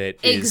something that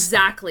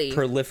exactly. is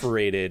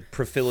proliferated,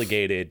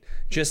 profiligated,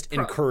 just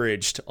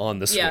encouraged on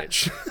the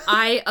Switch. Yeah.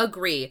 I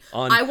agree.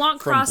 I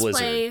want crossplay.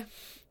 Blizzard.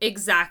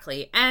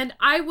 Exactly. And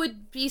I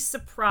would be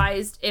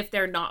surprised if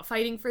they're not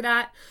fighting for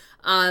that.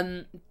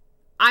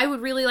 I would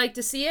really like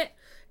to see it.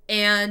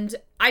 And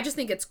I just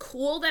think it's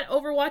cool that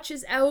Overwatch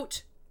is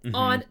out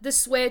on the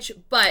Switch.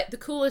 But the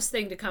coolest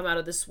thing to come out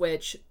of the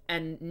Switch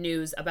and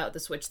news about the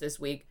Switch this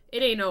week,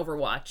 it ain't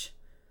Overwatch.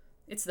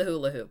 It's the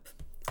hula hoop.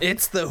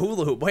 It's the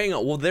hula hoop. Hang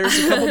on. Well, there's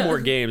a couple more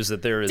games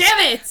that there is.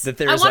 Damn it! That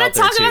there's I want to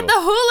talk too. about the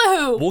hula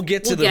hoop. We'll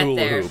get to the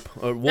hula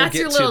hoop. That's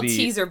your little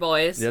teaser,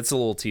 boys. That's a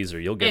little teaser.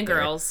 You'll get and there.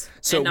 Girls.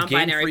 So and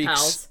non-binary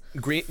pals.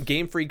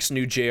 Game Freak's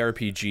new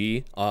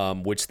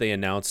JRPG, which they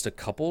announced a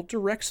couple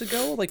directs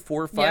ago, like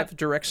 4 or 5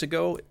 directs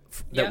ago,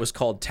 that was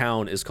called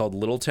Town, is called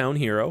Little Town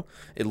Hero.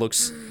 It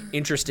looks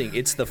interesting.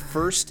 It's the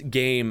first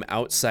game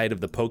outside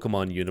of the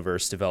Pokemon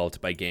universe developed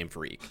by Game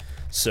Freak.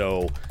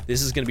 So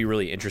this is going to be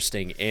really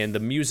interesting. And the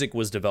music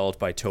was developed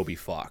by Toby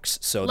Fox.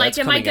 So like,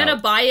 that's am I going to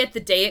out. buy it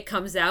the day it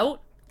comes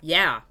out?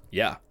 Yeah.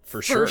 Yeah,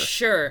 for sure. For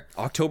sure.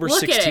 October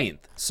 16th.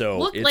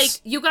 So it's like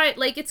you got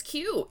it's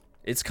cute.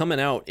 It's coming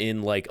out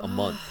in like a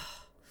month,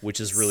 which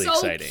is really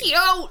exciting. So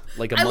cute.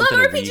 Like a I month love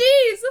and RPGs.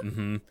 a week.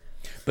 Mm-hmm.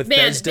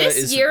 Bethesda Man,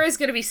 this year is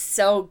going to be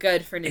so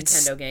good for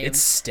Nintendo games. It's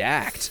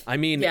stacked. I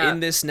mean,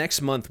 in this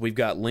next month, we've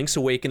got Link's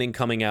Awakening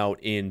coming out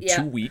in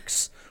 2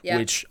 weeks,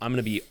 which I'm going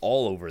to be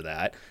all over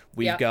that.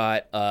 We've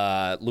got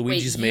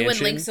Luigi's Mansion. You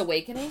and Link's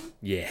Awakening?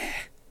 Yeah.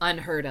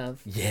 Unheard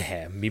of.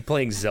 Yeah, me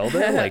playing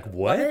Zelda? Like,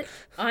 what?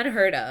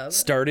 Unheard of.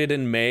 Started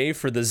in May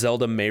for the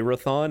Zelda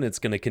Mayrathon. It's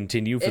going to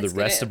continue for the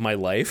rest of my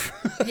life.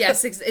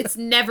 Yes, it's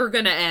never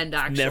going to end,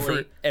 actually.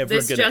 Never, ever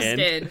going to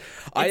end.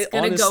 It's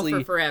going to go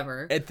for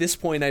forever. At this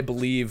point, I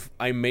believe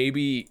I may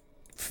be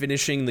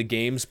finishing the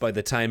games by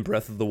the time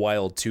Breath of the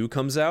Wild 2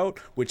 comes out,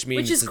 which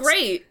means which is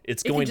great.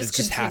 It's going to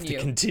just have to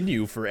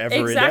continue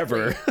forever and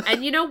ever.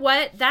 And you know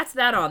what? That's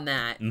that on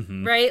that,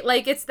 right?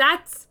 Like,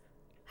 that's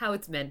how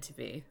it's meant to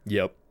be.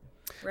 Yep.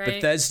 Right?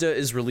 Bethesda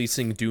is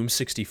releasing Doom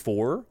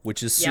 64,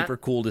 which is super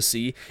cool to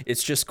see.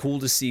 It's just cool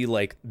to see,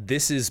 like,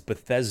 this is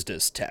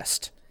Bethesda's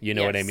test. You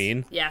know what I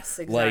mean? Yes,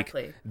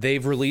 exactly. Like,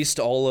 they've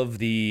released all of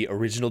the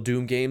original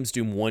Doom games,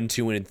 Doom 1,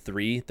 2, and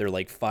 3. They're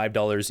like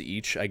 $5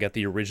 each. I got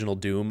the original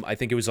Doom. I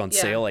think it was on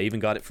sale. I even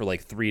got it for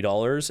like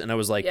 $3. And I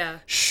was like,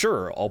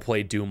 sure, I'll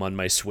play Doom on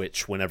my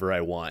Switch whenever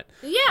I want.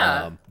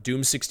 Yeah.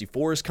 Doom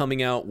 64 is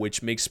coming out,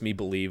 which makes me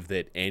believe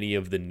that any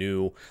of the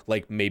new,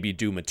 like maybe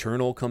Doom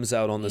Eternal comes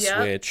out on the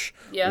Switch.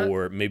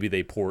 Or maybe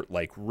they port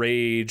like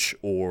Rage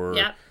or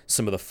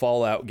some of the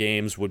Fallout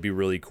games would be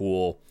really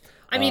cool.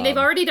 I mean, they've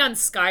already done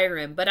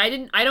Skyrim, but I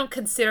don't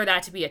consider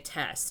that to be a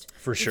test.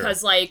 For sure.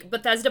 Because, like,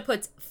 Bethesda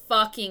puts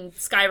fucking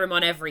Skyrim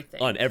on everything.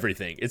 On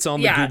everything. It's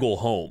on the Google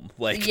Home.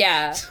 Like,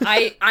 yeah.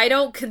 I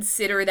don't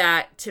consider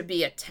that to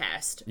be a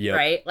test,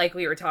 right? Like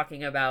we were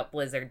talking about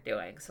Blizzard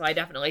doing. So I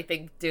definitely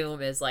think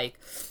Doom is, like,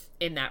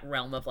 in that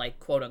realm of, like,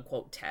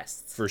 quote-unquote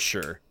tests. For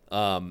sure.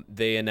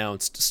 They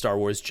announced Star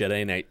Wars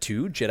Jedi Knight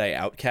 2, Jedi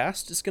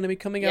Outcast is going to be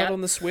coming out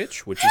on the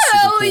Switch, which is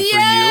super cool for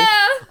you.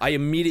 I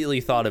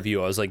immediately thought of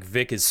you. I was like,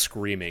 Vic is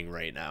screaming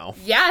right now.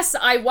 Yes,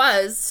 I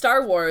was.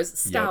 Star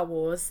Wars.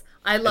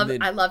 I love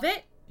it.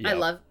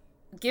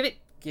 Give it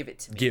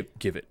to me.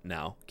 Give it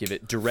now. Give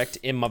it direct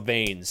in my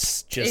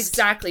veins. Just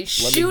exactly.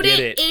 Shoot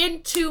it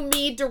into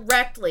me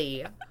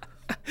directly.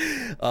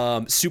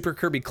 Super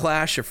Kirby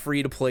Clash, a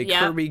free-to-play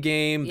Kirby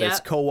game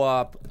that's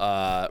co-op.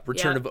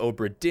 Return of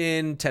Obra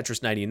Dinn,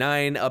 Tetris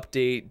 99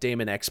 update,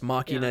 Daemon X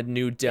Machina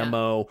new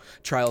demo,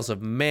 Trials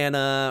of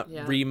Mana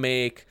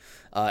remake,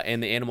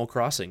 and the Animal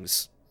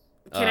Crossings.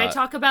 Can I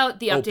talk about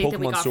the update Pokemon that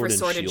we got for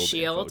Sword and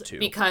Shield?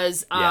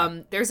 Because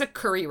there's a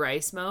curry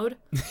rice mode.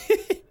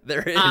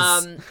 There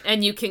is.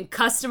 And you can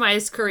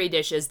customize curry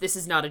dishes. This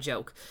is not a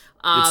joke.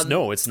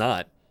 It's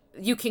not.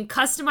 You can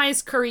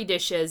customize curry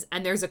dishes,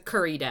 and there's a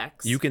curry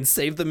dex. You can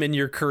save them in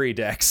your curry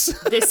dex.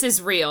 This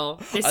is real.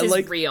 This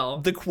is real.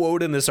 The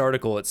quote in this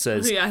article, it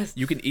says,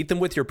 you can eat them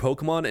with your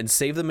Pokemon and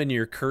save them in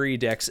your curry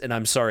dex, and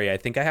I'm sorry, I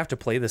think I have to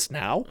play this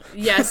now?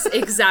 Yes,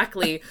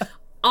 exactly.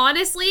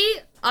 Honestly,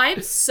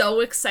 I'm so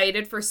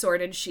excited for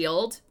Sword and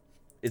Shield.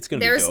 It's going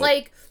to be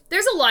dope.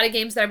 There's a lot of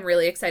games that I'm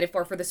really excited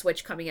for the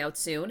Switch coming out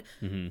soon.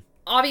 Mm-hmm.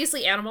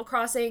 Obviously, Animal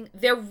Crossing,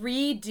 they're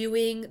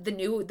redoing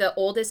the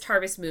oldest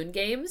Harvest Moon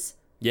games.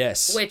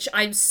 Yes. Which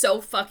I'm so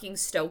fucking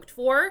stoked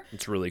for.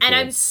 It's really cool. And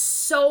I'm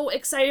so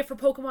excited for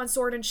Pokemon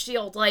Sword and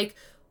Shield. Like,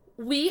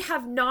 we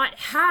have not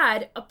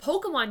had a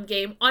Pokemon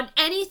game on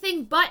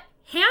anything but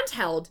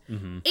handheld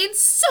in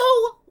so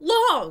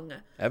long.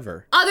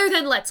 Ever. Other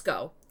than Let's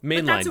Go.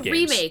 Mainline but that's a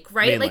games. remake,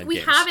 right? Mainline we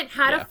games. haven't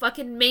had a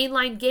fucking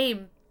mainline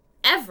game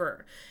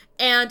ever.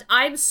 And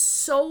I'm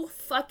so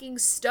fucking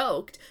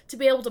stoked to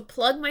be able to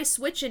plug my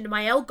Switch into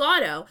my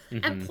Elgato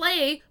and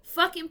play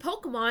fucking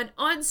Pokemon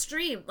on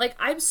stream. Like,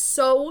 I'm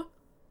so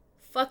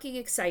fucking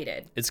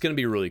excited. It's going to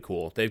be really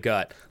cool. They've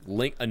got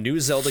a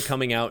new Zelda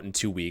coming out in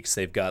 2 weeks.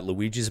 They've got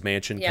Luigi's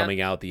Mansion coming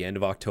out the end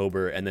of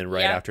October, and then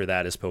after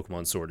that is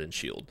Pokemon Sword and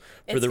Shield.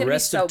 For the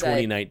rest of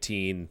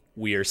 2019,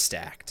 we are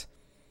stacked.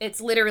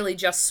 It's literally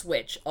just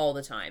Switch all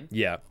the time.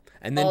 Yeah.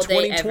 And then all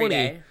day,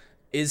 2020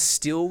 is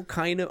still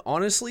kind of,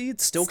 honestly,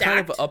 it's still kind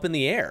of up in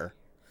the air.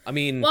 I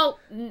mean... Well,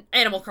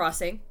 Animal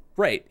Crossing.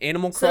 Right.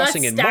 Animal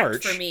Crossing in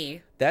March. For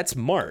me. That's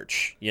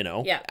March, you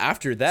know? Yeah.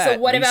 After that... So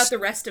what about the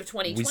rest of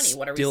 2020?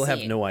 What are we seeing? We still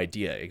have no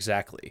idea,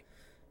 exactly.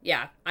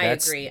 Yeah, I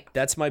agree.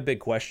 That's my big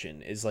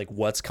question, is like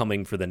what's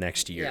coming for the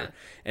next year. Yeah.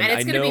 And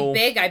it's going to be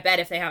big, I bet,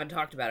 if they haven't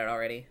talked about it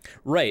already.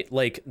 Right.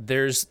 Like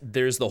there's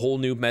the whole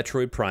new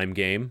Metroid Prime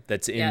game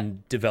that's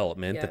in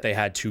development that they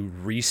had to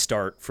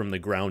restart from the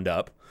ground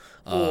up.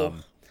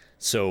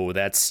 So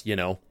that's, you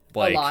know,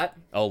 like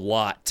a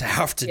lot to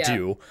have to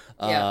do.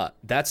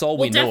 That's all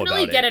we know about it. We'll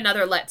definitely get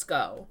another Let's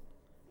Go.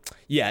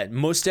 Yeah,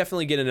 most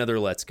definitely get another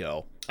Let's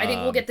Go. I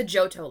think we'll get the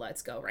Johto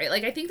Let's Go, right?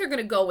 Like I think they're going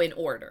to go in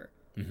order.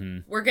 Mm-hmm.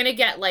 We're going to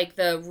get, like,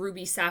 the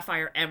Ruby,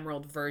 Sapphire,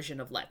 Emerald version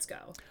of Let's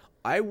Go.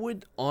 I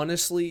would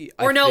honestly...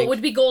 it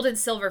would be Gold and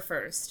Silver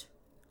first.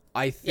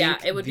 I think Yeah,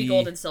 it would be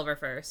Gold and Silver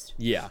first.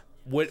 Yeah.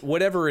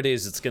 Whatever it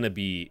is, it's going to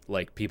be,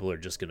 like, people are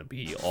just going to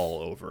be all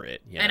over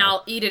it. You know? And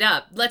I'll eat it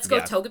up. Let's Go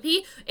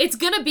Togepi. It's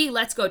going to be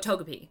Let's Go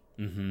Togepi.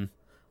 Mm-hmm.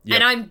 Yep.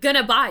 And I'm going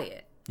to buy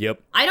it.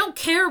 Yep. I don't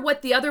care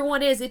what the other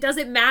one is. It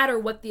doesn't matter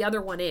what the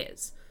other one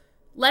is.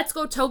 Let's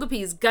Go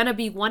Togepi is going to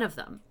be one of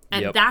them.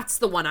 And that's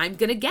the one I'm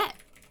going to get.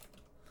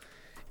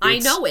 I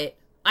know it.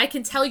 I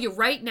can tell you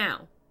right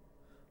now.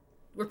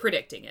 We're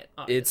predicting it.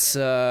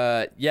 Obviously.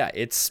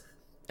 It's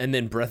and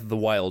then Breath of the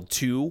Wild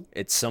 2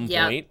 at some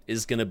point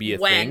is going to be a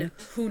thing.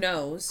 Who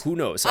knows? Who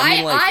knows?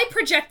 I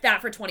project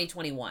that for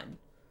 2021.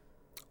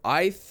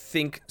 I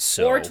think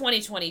so. Or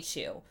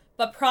 2022.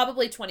 But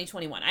probably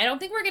 2021. I don't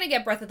think we're going to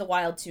get Breath of the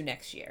Wild 2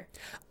 next year.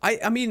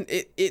 I mean,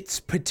 it's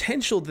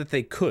potential that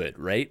they could,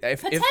 right?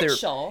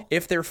 Potential.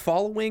 If they're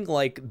following,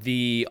 like,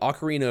 the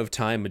Ocarina of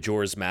Time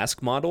Majora's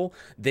Mask model,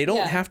 they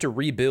don't have to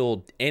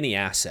rebuild any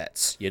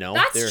assets, you know?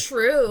 That's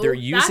true. They're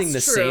using the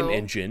same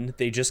engine.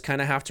 They just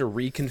kind of have to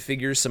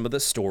reconfigure some of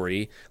the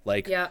story,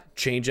 like,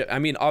 change it. I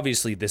mean,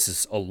 obviously, this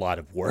is a lot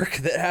of work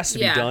that has to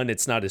be done.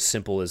 It's not as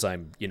simple as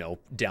I'm, you know,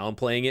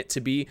 downplaying it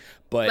to be,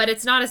 but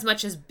it's not as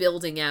much as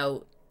building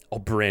out a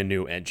brand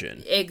new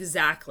engine.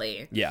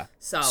 Exactly. Yeah.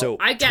 So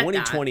I get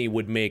 2020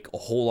 would make a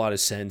whole lot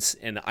of sense,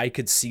 and I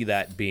could see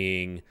that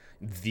being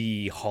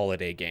the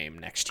holiday game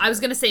next year. I was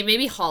going to say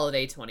maybe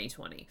holiday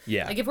 2020.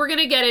 Yeah. Like if we're going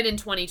to get it in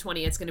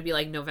 2020, it's going to be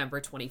like November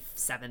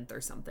 27th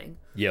or something.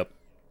 Yep.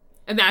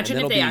 Imagine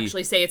if they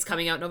actually say it's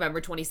coming out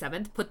November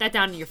 27th. Put that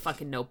down in your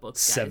fucking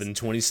notebooks, guys.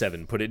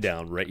 7/27. Put it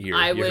down right here.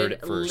 I you would heard it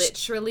first.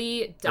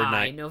 Literally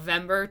die.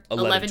 November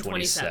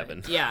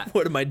 11/27. Yeah.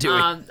 What am I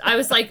doing? I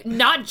was like,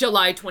 not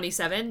July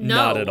 27. No.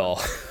 Not at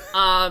all.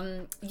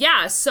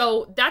 Yeah,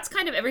 so that's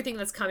kind of everything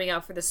that's coming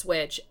out for the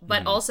Switch.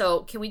 But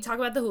also, can we talk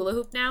about the hula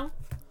hoop now?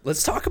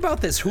 Let's talk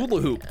about this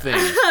hula hoop thing.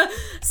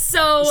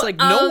 So it's like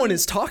no one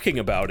is talking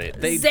about it.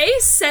 Zay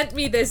sent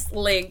me this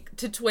link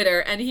to Twitter,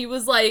 and he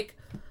was like,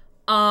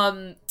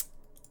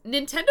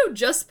 Nintendo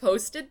just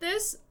posted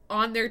this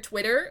on their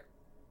Twitter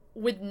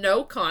with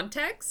no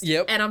context.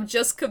 Yep. And I'm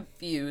just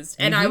confused.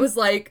 And I was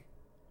like,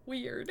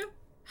 weird.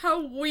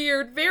 How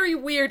weird. Very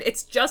weird.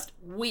 It's just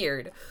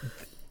weird.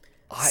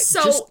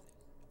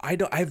 I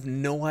have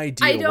no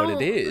idea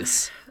what it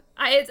is.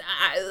 I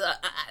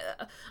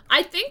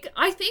think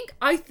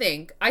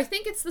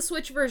it's the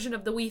Switch version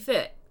of the Wii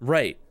Fit.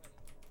 Right.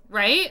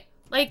 Right?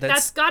 Like,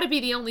 that's got to be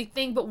the only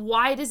thing, but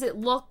why does it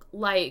look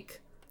like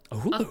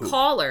a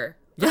collar?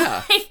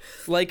 Yeah,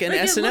 like an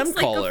S&M it looks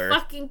collar. Like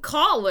a fucking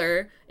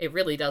collar. It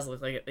really does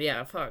look like it.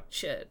 Yeah, fuck,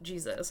 shit,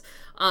 Jesus.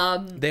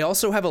 They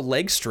also have a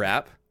leg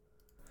strap.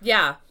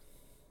 Yeah,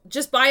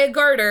 just buy a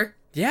garter.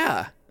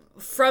 Yeah.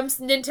 From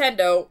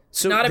Nintendo.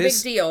 So not a big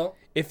deal.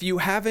 If you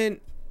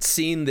haven't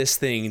seen this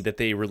thing that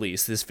they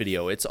released, this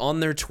video, it's on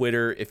their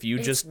Twitter.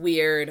 It's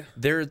weird.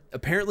 They're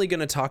apparently going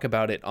to talk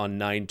about it on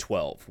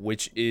 9/12,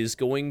 which is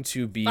going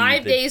to be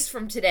 5 days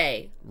from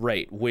today.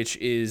 Right, which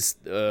is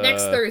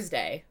next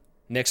Thursday.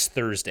 Next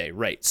Thursday,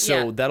 right.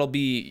 So that'll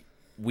be,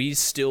 we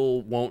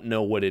still won't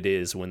know what it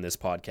is when this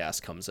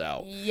podcast comes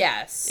out.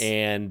 Yes.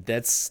 And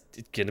that's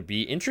going to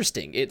be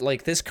interesting. It,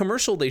 like, this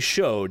commercial they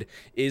showed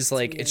is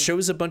like, it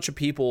shows a bunch of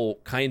people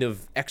kind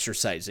of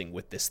exercising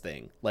with this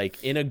thing,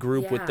 like in a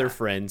group with their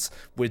friends,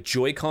 with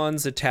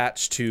Joy-Cons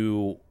attached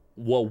to,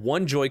 well,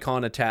 one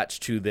Joy-Con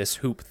attached to this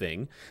hoop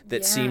thing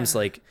that seems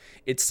like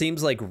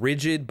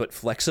rigid but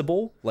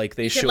flexible. Like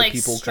they show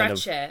people kind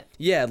of it.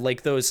 Yeah,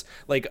 like those,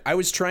 like I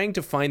was trying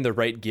to find the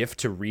right GIF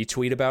to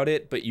retweet about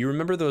it, but you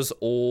remember those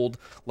old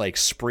like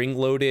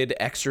spring-loaded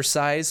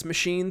exercise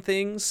machine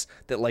things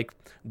that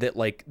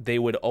they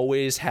would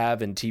always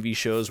have in TV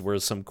shows where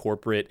some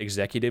corporate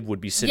executive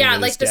would be sitting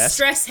at his desk. Yeah, like the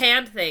stress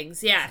hand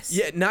things. Yes.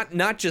 Yeah,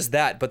 not just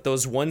that, but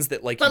those ones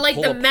that like but you like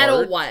pull the apart.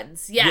 metal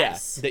ones.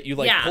 Yes. Yeah, that you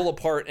like pull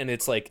apart and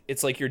it's like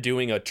you're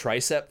doing a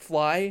tricep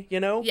fly, you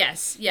know?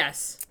 Yes.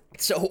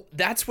 So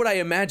that's what I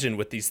imagine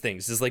with these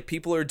things is like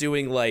people are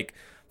doing like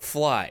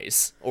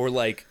flies or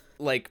like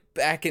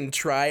back and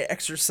try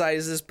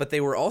exercises, but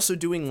they were also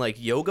doing like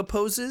yoga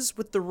poses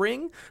with the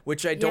ring,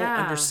 which I don't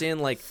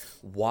understand like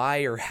why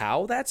or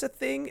how that's a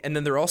thing. And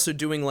then they're also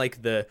doing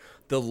like the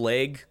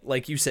leg,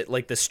 like you said,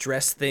 like the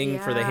stress thing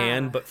for the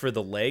hand, but for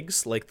the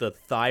legs, like the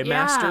thigh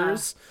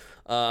masters.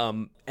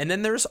 And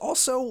then there's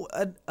also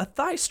a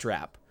thigh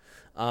strap.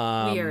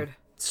 Weird.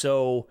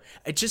 So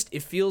it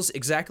feels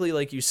exactly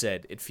like you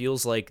said. It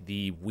feels like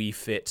the Wii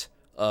Fit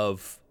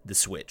of the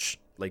Switch,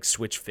 like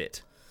Switch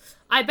Fit.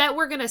 I bet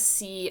we're going to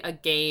see I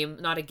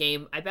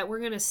bet we're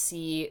going to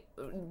see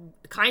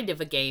kind of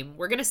a game.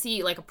 We're going to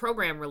see like a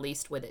program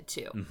released with it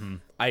too. Mm-hmm.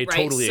 I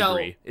totally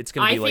agree. It's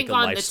going to be like a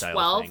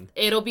lifestyle thing. I think on the 12th,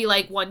 it'll be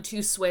like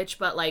 1-2 Switch,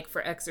 but like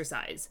for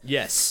exercise.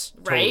 Yes,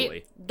 right?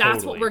 Totally.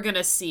 That's what we're going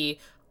to see.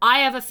 I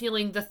have a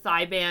feeling the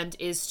thigh band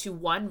is to,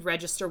 one,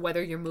 register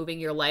whether you're moving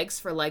your legs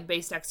for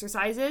leg-based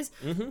exercises,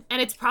 and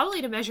it's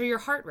probably to measure your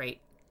heart rate.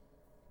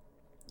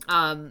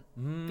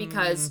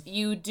 Because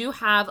you do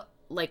have,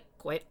 like,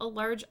 quite a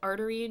large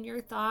artery in your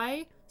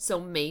thigh,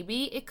 so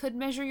maybe it could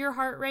measure your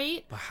heart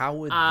rate. But how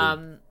would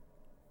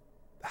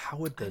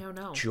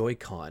the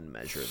Joy-Con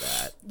measure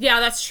that? Yeah,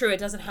 that's true. It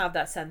doesn't have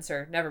that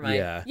sensor. Never mind.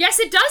 Yeah. Yes,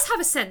 it does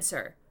have a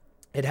sensor.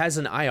 It has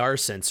an IR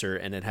sensor,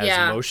 and it has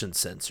a motion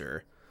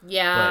sensor.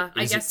 Yeah,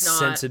 but I guess not.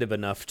 Sensitive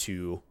enough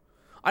to,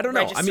 I don't know.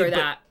 Register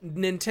but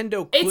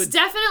Nintendo could. It's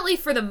definitely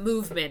for the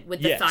movement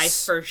with the thigh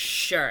for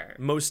sure.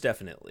 Most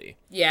definitely.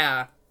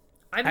 Yeah.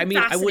 I'm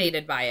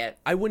fascinated by it.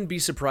 I wouldn't be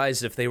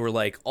surprised if they were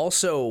like,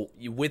 also,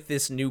 with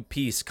this new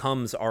piece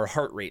comes our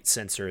heart rate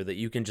sensor that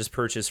you can just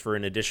purchase for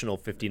an additional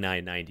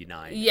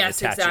 $59.99.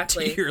 Yes, and attach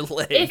exactly. It to your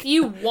leg. If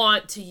you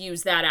want to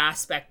use that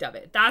aspect of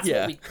it, that's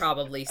what we'd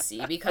probably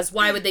see. Because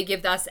why would they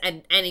give us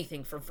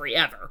anything for free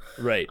ever?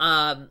 Right.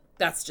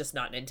 That's just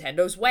not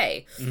Nintendo's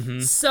way. Mm-hmm.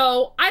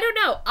 So, I don't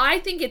know. I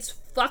think it's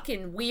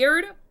fucking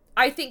weird.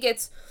 I think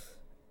it's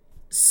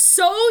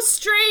so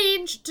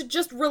strange to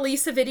just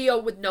release a video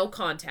with no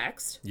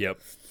context.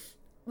 Yep.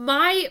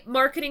 My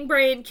marketing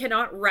brain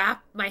cannot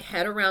wrap my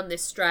head around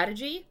this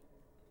strategy.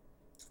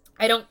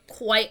 I don't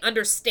quite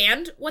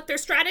understand what their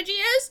strategy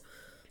is,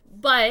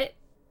 but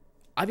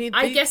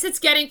I guess it's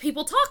getting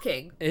people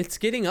talking. It's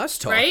getting us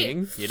talking.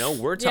 Right? You know,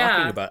 we're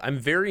talking about. I'm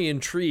very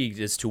intrigued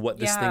as to what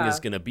this thing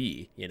is going to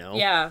be. You know.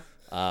 Yeah.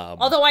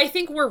 Although I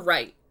think we're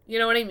right. You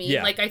know what I mean?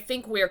 Yeah. Like, I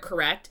think we're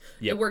correct.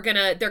 Yep.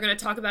 They're gonna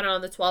talk about it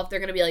on the 12th. They're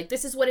gonna be like,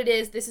 this is what it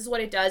is, this is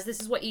what it does, this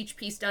is what each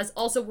piece does.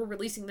 Also, we're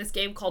releasing this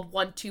game called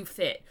 1-2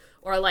 Fit.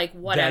 Or like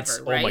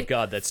whatever, right? Oh my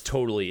god, that's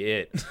totally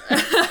it.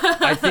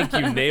 I think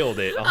you nailed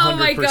it 100%. Oh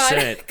my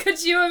god.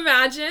 Could you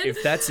imagine?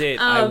 If that's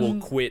it, I will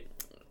quit.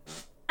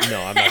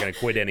 No, I'm not gonna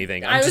quit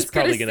anything. I'm just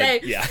probably gonna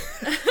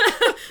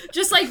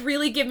just like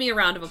really give me a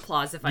round of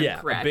applause if I'm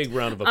correct. A big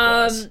round of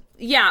applause.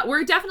 Yeah,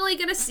 we're definitely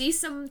going to see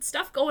some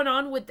stuff going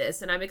on with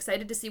this, and I'm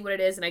excited to see what it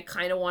is, and I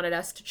kind of wanted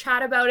us to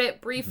chat about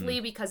it briefly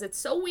because it's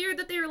so weird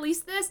that they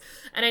released this,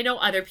 and I know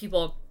other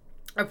people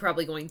are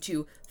probably going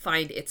to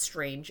find it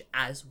strange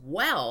as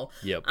well.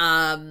 Yep.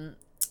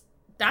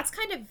 That's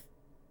kind of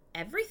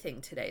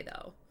everything today,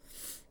 though.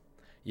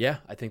 Yeah,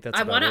 I think that's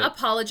I want to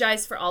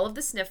apologize for all of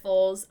the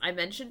sniffles. I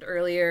mentioned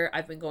earlier,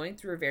 I've been going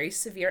through a very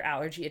severe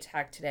allergy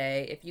attack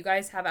today. If you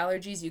guys have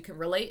allergies, you can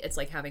relate. It's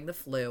like having the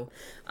flu.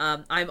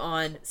 I'm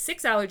on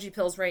 6 allergy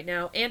pills right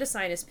now, and a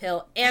sinus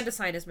pill, and a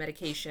sinus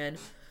medication.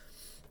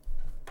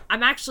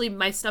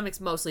 My stomach's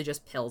mostly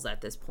just pills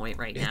at this point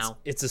right now.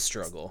 It's a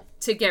struggle.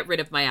 To get rid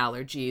of my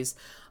allergies.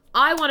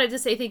 I wanted to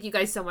say thank you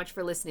guys so much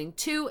for listening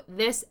to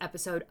this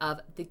episode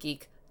of the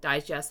Geek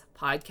Digest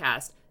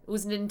podcast. It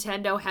was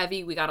Nintendo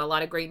heavy. We got a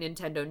lot of great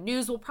Nintendo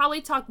news. We'll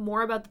probably talk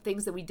more about the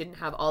things that we didn't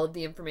have all of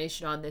the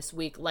information on this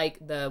week,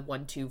 like the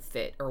 1-2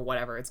 Fit or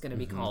whatever it's going to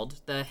be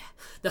called, the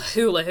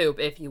hula hoop,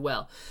 if you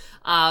will.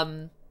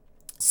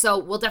 So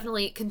we'll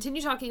definitely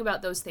continue talking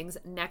about those things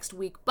next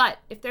week. But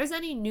if there's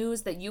any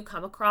news that you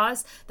come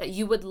across that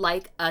you would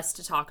like us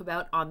to talk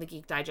about on the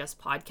Geek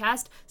Digest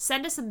podcast,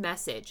 send us a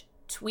message,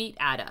 tweet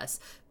at us.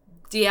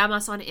 DM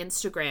us on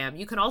Instagram.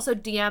 You can also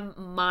DM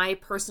my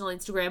personal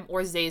Instagram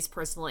or Zay's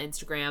personal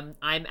Instagram.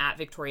 I'm at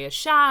Victoria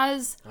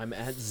Shaz. I'm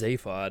at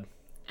Zayfod.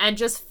 And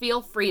just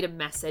feel free to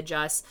message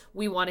us.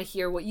 We want to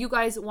hear what you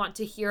guys want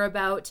to hear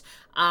about.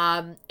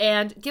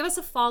 And give us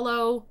a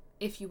follow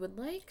if you would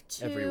like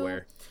to.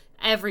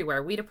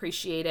 Everywhere. We'd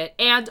appreciate it.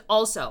 And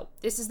also,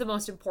 this is the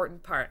most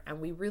important part,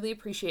 and we really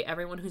appreciate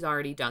everyone who's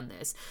already done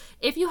this.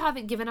 If you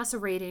haven't given us a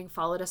rating,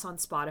 followed us on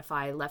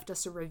Spotify, left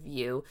us a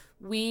review,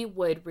 we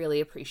would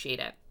really appreciate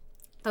it.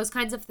 Those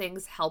kinds of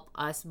things help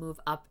us move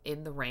up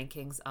in the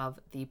rankings of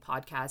the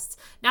podcasts.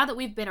 Now that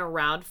we've been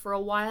around for a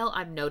while,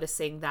 I'm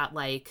noticing that,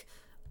 like,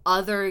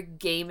 other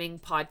gaming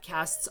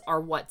podcasts are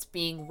what's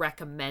being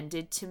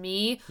recommended to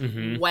me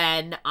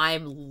when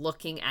I'm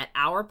looking at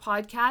our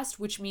podcast,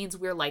 which means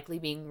we're likely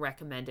being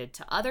recommended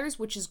to others,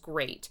 which is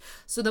great.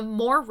 So the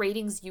more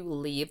ratings you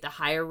leave, the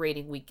higher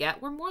rating we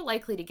get, we're more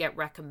likely to get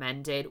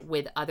recommended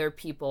with other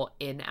people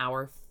in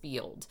our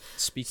field.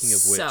 Speaking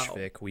of which,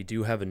 Vic, we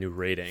do have a new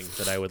rating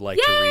that I would like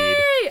to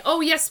read.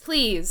 Oh, yes,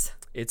 please.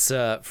 It's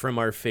from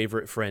our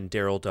favorite friend,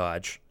 Daryl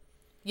Dodge.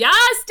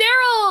 Yes,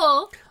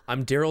 Daryl!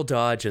 I'm Daryl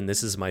Dodge, and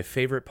this is my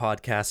favorite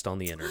podcast on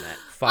the internet.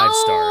 5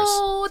 stars.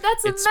 Oh,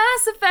 that's a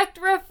Mass Effect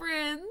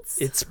reference.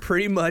 It's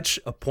pretty much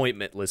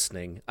appointment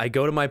listening. I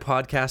go to my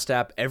podcast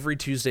app every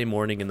Tuesday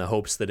morning in the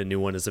hopes that a new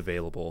one is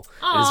available.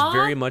 Aww. It is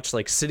very much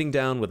like sitting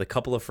down with a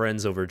couple of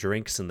friends over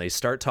drinks, and they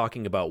start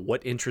talking about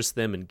what interests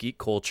them in geek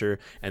culture,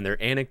 and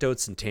their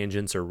anecdotes and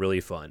tangents are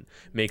really fun.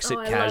 Makes it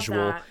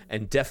casual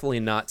and definitely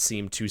not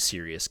seem too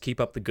serious.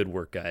 Keep up the good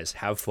work, guys.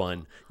 Have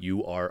fun.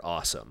 You are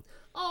awesome.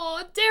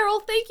 Oh,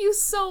 Daryl, thank you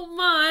so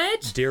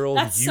much. Daryl,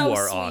 you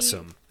are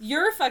awesome.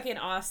 You're fucking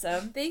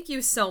awesome. Thank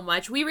you so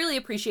much. We really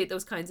appreciate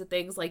those kinds of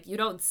things. Like, you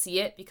don't see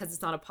it because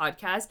it's not a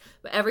podcast,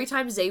 but every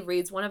time Zay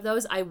reads one of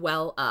those, I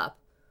well up.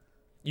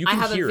 You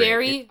can hear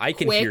it. I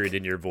can hear it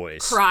in your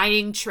voice.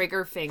 Crying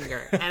trigger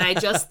finger. And I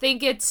just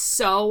think it's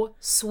so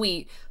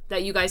sweet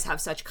that you guys have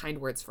such kind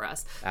words for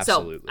us.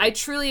 Absolutely. So I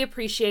truly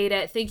appreciate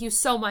it. Thank you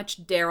so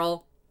much,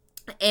 Daryl.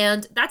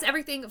 And that's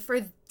everything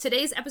for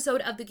today's episode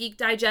of the Geek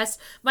Digest.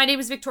 My name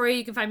is Victoria.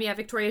 You can find me at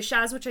Victoria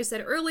Shaz, which I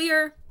said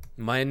earlier.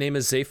 My name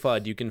is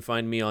Zaphod. You can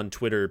find me on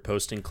Twitter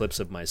posting clips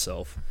of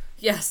myself.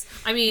 Yes.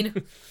 I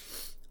mean,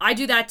 I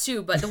do that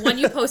too, but the one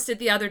you posted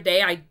the other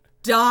day, I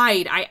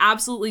died. I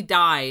absolutely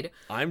died.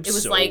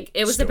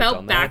 It was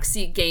about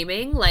backseat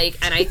gaming,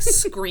 and I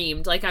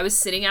screamed. I was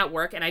sitting at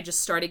work and I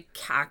just started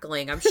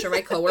cackling. I'm sure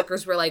my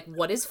coworkers were like,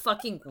 what is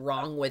fucking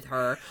wrong with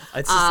her?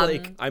 It's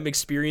just I'm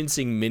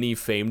experiencing mini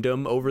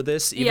famedom over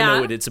this, even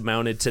though it's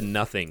amounted to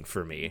nothing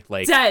for me.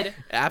 Dead.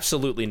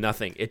 Absolutely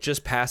nothing. It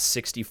just passed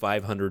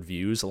 6,500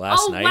 views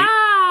last night.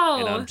 Wow.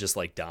 And I'm just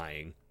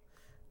dying.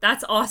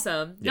 That's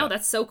awesome. Yeah. No,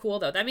 that's so cool,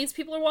 though. That means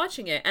people are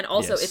watching it. And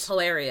also, It's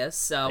hilarious.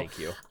 So thank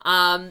you.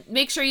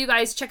 Make sure you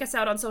guys check us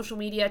out on social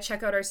media.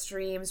 Check out our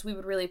streams. We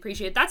would really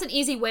appreciate it. That's an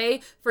easy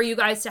way for you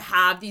guys to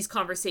have these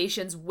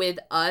conversations with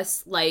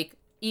us,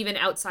 even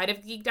outside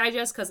of Geek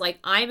Digest. Because,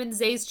 I'm in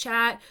Zay's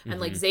chat.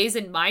 And, Zay's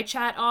in my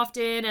chat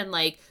often. And,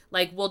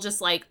 we'll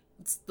just,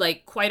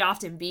 quite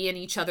often be in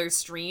each other's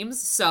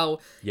streams. So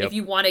if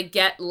you want to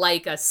get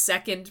a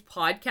second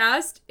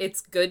podcast, it's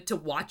good to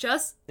watch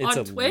us on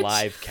Twitch. It's a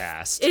live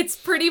cast. It's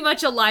pretty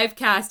much a live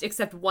cast,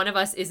 except one of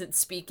us isn't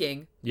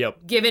speaking.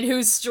 Yep. Given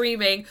who's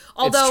streaming.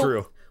 Although, it's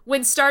true.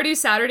 When Stardew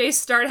Saturdays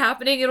start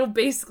happening, it'll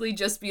basically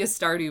just be a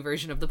Stardew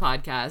version of the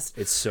podcast.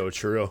 It's so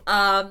true.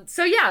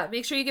 So yeah,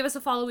 make sure you give us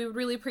a follow. We would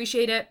really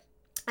appreciate it.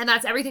 And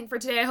that's everything for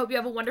today. I hope you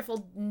have a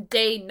wonderful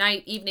day,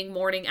 night, evening,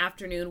 morning,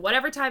 afternoon,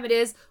 whatever time it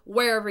is,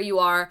 wherever you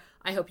are.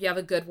 I hope you have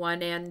a good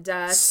one, and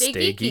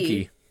stay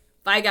geeky.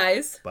 Bye,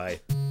 guys.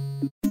 Bye.